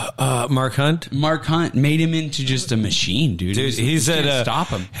 Mark Hunt? Mark Hunt made him into just a machine, dude. He said, stop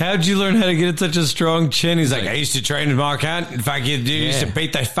him. How'd you learn how to get such a strong chin? He's like, I used to train with Mark Hunt. In fact, he used to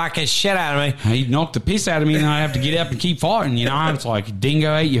beat the fucking shit out of me. He knocked the piss out of me, and I have to get up and keep fighting, you know? It's like,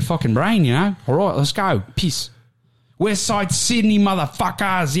 dingo ate your fucking brain, you know? All right, let's go. Peace. West Side Sydney,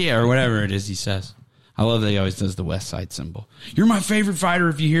 motherfuckers. Yeah, or whatever it is he says. I love that he always does the West Side symbol. You're my favorite fighter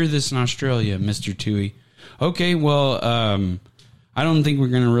if you hear this in Australia, Mr. Tui. Okay, well, I don't think we're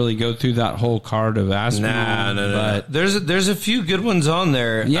going to really go through that whole card of Aspinall. No. But there's a few good ones on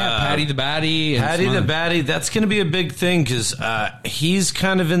there. Yeah, Paddy the Baddie. Paddy the Baddie, that's going to be a big thing because he's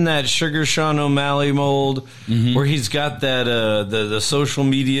kind of in that Sugar Sean O'Malley mold where he's got that the social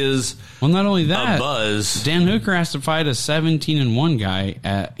medias. Well, not only that, buzz. Dan Hooker has to fight a 17-1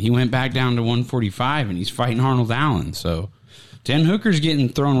 guy. He went back down to 145, and he's fighting Arnold Allen. So Dan Hooker's getting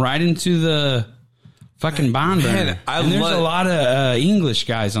thrown right into the fucking bond burner. And there's a lot of English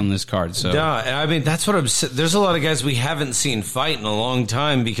guys on this card. So yeah, I mean, that's what I'm saying. There's a lot of guys we haven't seen fight in a long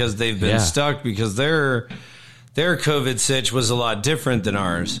time because they've been stuck because their COVID sitch was a lot different than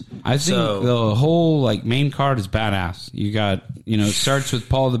ours. I think the whole like main card is badass. You got, it starts with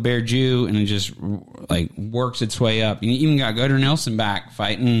Paul the Bear Jew and it just like works its way up. You even got Gunnar Nelson back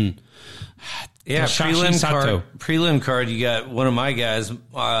fighting. Yeah, prelim card. You got one of my guys,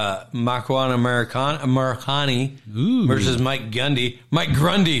 Makwan Americani versus Mike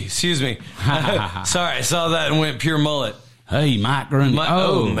Grundy. Excuse me. Sorry, I saw that and went pure mullet. Hey, Mike Grundy.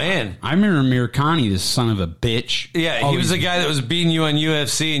 Man. I remember Mirkani, this son of a bitch. Yeah, he was the guy that was beating you on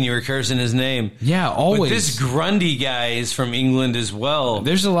UFC and you were cursing his name. Yeah, always. But this Grundy guy is from England as well.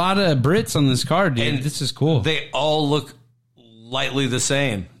 There's a lot of Brits on this card, dude. And this is cool. They all look lightly the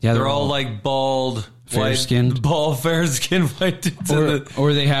same. Yeah, they're all like bald, fair-skinned, fair-skinned white dudes.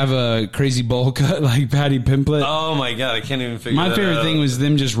 Or they have a crazy bowl cut like Paddy Pimblett. Oh my god, I can't even figure that out. My favorite thing was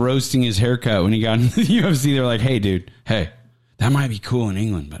them just roasting his haircut when he got into the UFC. They're like, hey, dude, that might be cool in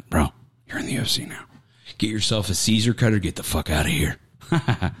England, but bro, you're in the UFC now. Get yourself a Caesar cut or get the fuck out of here.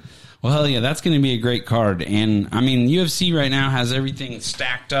 Well, hell yeah, that's going to be a great card. And, I mean, UFC right now has everything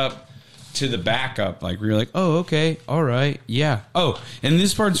stacked up to the backup. Like, we're like, oh, okay, all right, yeah. Oh, and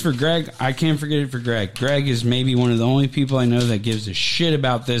this part's for Greg. I can't forget it for Greg. Greg is maybe one of the only people I know that gives a shit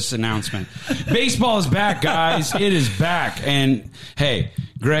about this announcement. Baseball is back, guys. It is back. And, hey,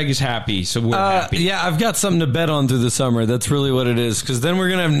 Greg is happy, so we're happy. Yeah, I've got something to bet on through the summer. That's really what it is, because then we're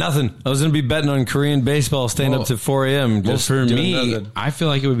going to have nothing. I was going to be betting on Korean baseball, staying up to 4 a.m. Well, for me, I feel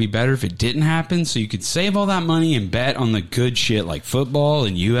like it would be better if it didn't happen, so you could save all that money and bet on the good shit like football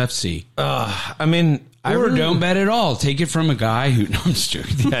and UFC. I mean... don't bet at all. Take it from a guy who... No, I'm just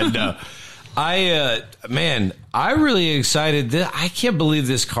joking. Yeah, no. I'm really excited. I can't believe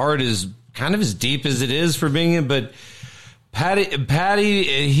this card is kind of as deep as it is for being it, but... Patty,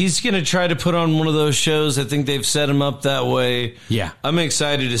 he's going to try to put on one of those shows. I think they've set him up that way. Yeah. I'm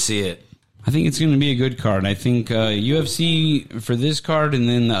excited to see it. I think it's going to be a good card. I think UFC for this card, and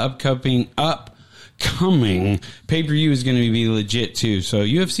then the upcoming pay-per-view is going to be legit too. So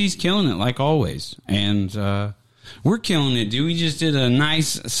UFC's killing it like always, and we're killing it, dude. We just did a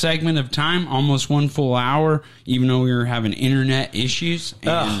nice segment of time, almost 1 full hour, even though we were having internet issues.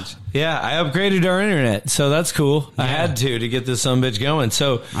 And yeah, I upgraded our internet, so that's cool. I had to get this sumbitch going.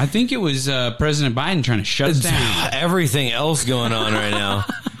 So I think it was President Biden trying to shut us down. Everything else going on right now.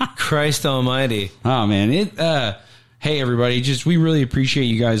 Christ almighty. Oh, man. Hey, everybody, we really appreciate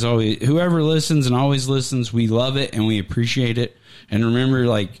you guys always. Whoever listens and always listens, we love it and we appreciate it. And remember,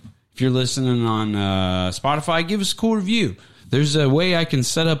 if you're listening on Spotify, give us a cool review. There's a way I can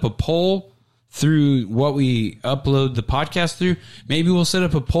set up a poll through what we upload the podcast through. Maybe we'll set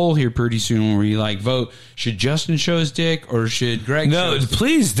up a poll here pretty soon where we vote, should Justin show his dick or should Greg show his dick?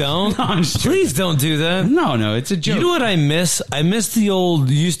 Please don't. No, please don't do that. No, it's a joke. You know what I miss? I miss the old,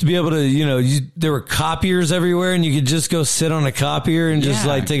 you used to be able to, there were copiers everywhere and you could just go sit on a copier and just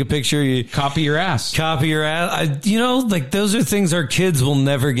take a picture. You copy your ass. Those are things our kids will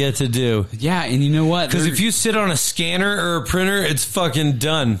never get to do. Yeah, and you know what? Because if you sit on a scanner or a printer, it's fucking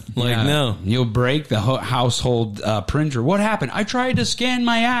done. No. You'll break the household printer. What happened? I tried to scan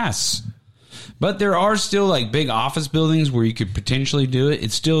my ass. But there are still big office buildings where you could potentially do it.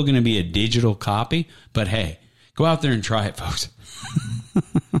 It's still going to be a digital copy. But hey, go out there and try it, folks.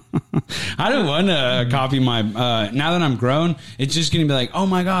 I don't want to copy my, now that I'm grown, it's just going to be oh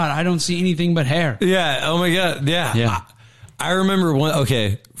my God, I don't see anything but hair. Yeah. Oh my God. Yeah. I remember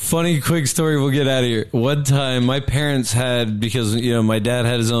funny quick story, we'll get out of here. One time my parents had, because, my dad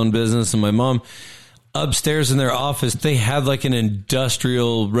had his own business and my mom, upstairs in their office, they had an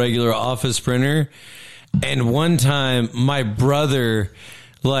industrial regular office printer. And one time my brother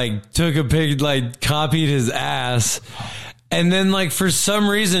took a pic, copied his ass. And then for some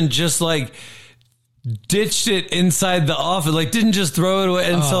reason, just ditched it inside the office, didn't just throw it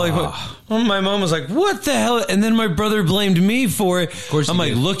away. And so my mom was what the hell? And then my brother blamed me for it. Of course I'm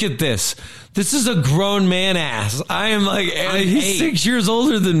look at this. This is a grown man ass. I am he's 6 years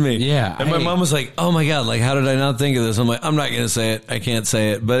older than me. Yeah. And my mom was oh my God, how did I not think of this? I'm I'm not going to say it. I can't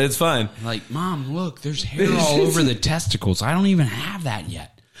say it, but it's fine. Mom, look, there's hair all over the testicles. I don't even have that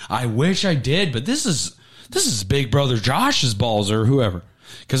yet. I wish I did, but this is big brother Josh's balls or whoever.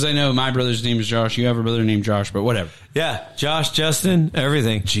 Because I know my brother's name is Josh. You have a brother named Josh, but whatever. Yeah, Josh, Justin,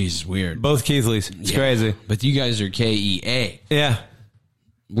 everything. Jeez, weird. Both Keithleys. It's crazy. But you guys are KEA. Yeah.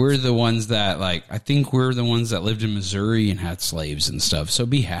 We're the ones that, I think we're the ones that lived in Missouri and had slaves and stuff. So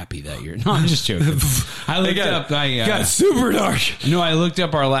be happy that you're... No, I'm just joking. I looked up... got super dark. No, I looked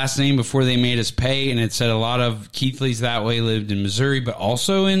up our last name before they made us pay, and it said a lot of Keithleys that way lived in Missouri, but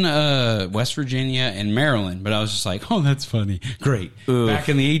also in West Virginia and Maryland. But I was just oh, that's funny. Great. Ooh. Back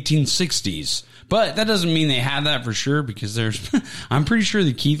in the 1860s. But that doesn't mean they had that for sure, because there's... I'm pretty sure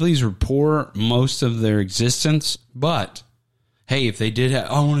the Keithleys were poor most of their existence, but... Hey, if they did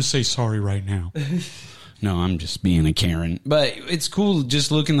I want to say sorry right now. No, I'm just being a Karen. But it's cool just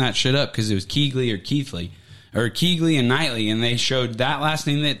looking that shit up because it was Keegley or Keithley. Or Keegley and Knightley, and they showed that last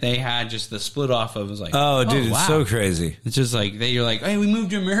name that they had just the split off of. It was it's so crazy. It's just you're hey, we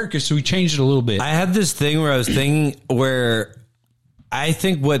moved to America, so we changed it a little bit. I had this thing where I was thinking where I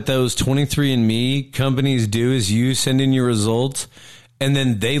think what those 23andMe companies do is you send in your results, and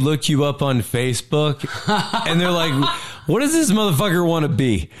then they look you up on Facebook, and they're what does this motherfucker want to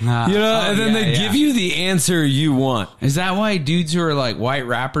be? And then they give you the answer you want. Is that why dudes who are white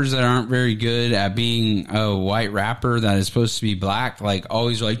rappers that aren't very good at being a white rapper that is supposed to be black,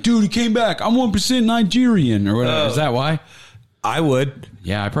 always dude, he came back. I'm 1% Nigerian or whatever. Is that why? I would.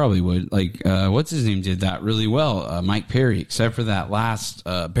 Yeah, I probably would. What's his name did that really well? Mike Perry, except for that last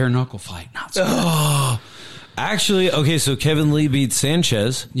bare knuckle fight. Not so Actually, okay, so Kevin Lee beat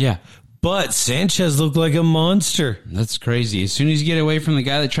Sanchez. Yeah. But Sanchez looked like a monster. That's crazy. As soon as you get away from the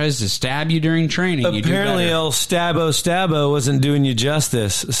guy that tries to stab you during training, apparently El Stabo wasn't doing you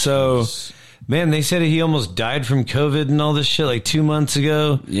justice. So, man, they said he almost died from COVID and all this shit 2 months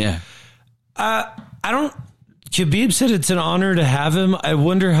ago. Yeah. Khabib said it's an honor to have him. I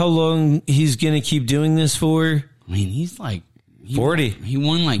wonder how long he's going to keep doing this for. I mean, he's 40. He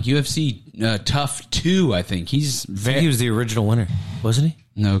won UFC Tough 2, I think. He was the original winner, wasn't he?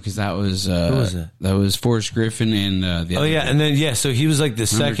 No, because that was who was it? That was Forrest Griffin and the other and then so he was the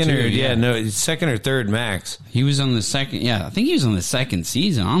second second or third max. He was on the second. Yeah, I think he was on the second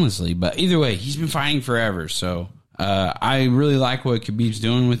season, honestly. But either way, he's been fighting forever. So I really like what Khabib's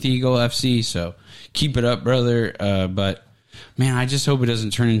doing with Eagle FC. So keep it up, brother. But man, I just hope it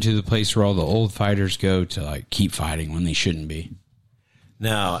doesn't turn into the place where all the old fighters go to keep fighting when they shouldn't be.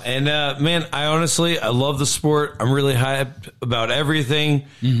 No, and man, I love the sport. I'm really hyped about everything.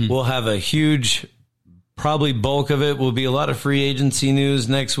 We'll have a huge, probably bulk of it will be a lot of free agency news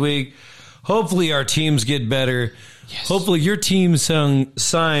next week. Hopefully our teams get better. Yes. Hopefully your team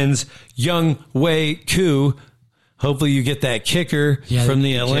signs Young Wei Koo. Hopefully you get that kicker from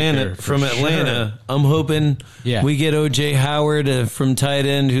Atlanta. Sure. I'm hoping we get OJ Howard from tight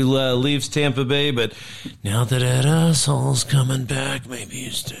end who leaves Tampa Bay. But now that Ed Asshole's coming back, maybe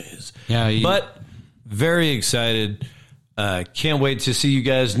he stays. But very excited. Can't wait to see you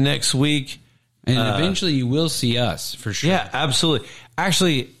guys next week. And eventually you will see us for sure. Yeah, absolutely.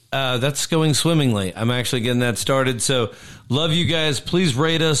 Actually, that's going swimmingly. I'm actually getting that started. So love you guys. Please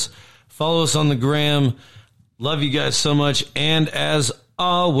rate us. Follow us on the gram. Love you guys so much. And as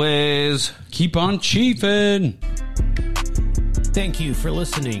always, keep on chiefing. Thank you for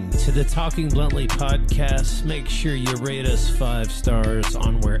listening to the Talking Bluntly podcast. Make sure you rate us 5 stars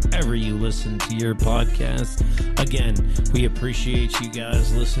on wherever you listen to your podcast. Again, we appreciate you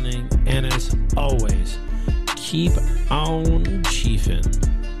guys listening. And as always, keep on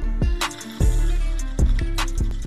chiefing.